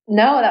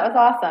 No, that was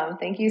awesome.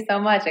 Thank you so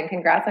much, and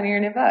congrats on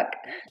your new book.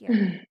 Thank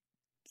you.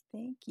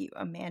 Thank you,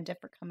 Amanda,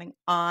 for coming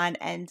on.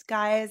 And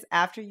guys,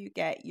 after you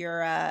get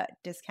your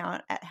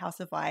discount at House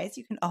of Wise,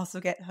 you can also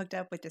get hooked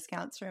up with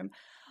discounts from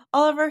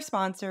all of our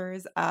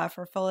sponsors.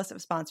 For a full list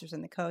of sponsors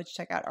and the codes,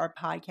 check out our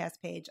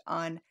podcast page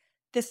on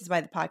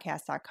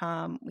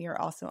thisiswhythepodcast.com. We are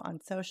also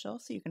on social,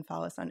 so you can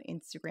follow us on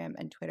Instagram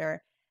and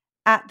Twitter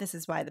at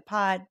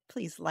thisiswhythepod.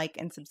 Please like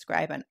and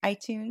subscribe on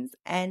iTunes.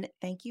 And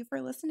thank you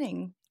for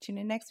listening. Tune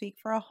in next week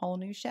for a whole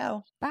new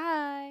show.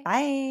 Bye.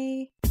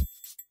 Bye.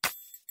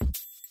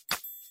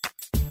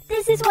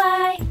 This is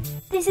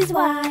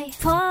why.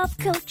 Pop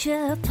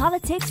culture,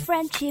 politics,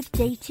 friendship,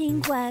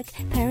 dating, work,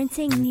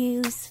 parenting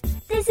news.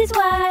 This is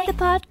why the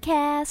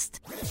podcast.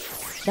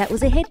 That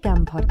was a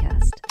HeadGum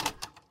podcast.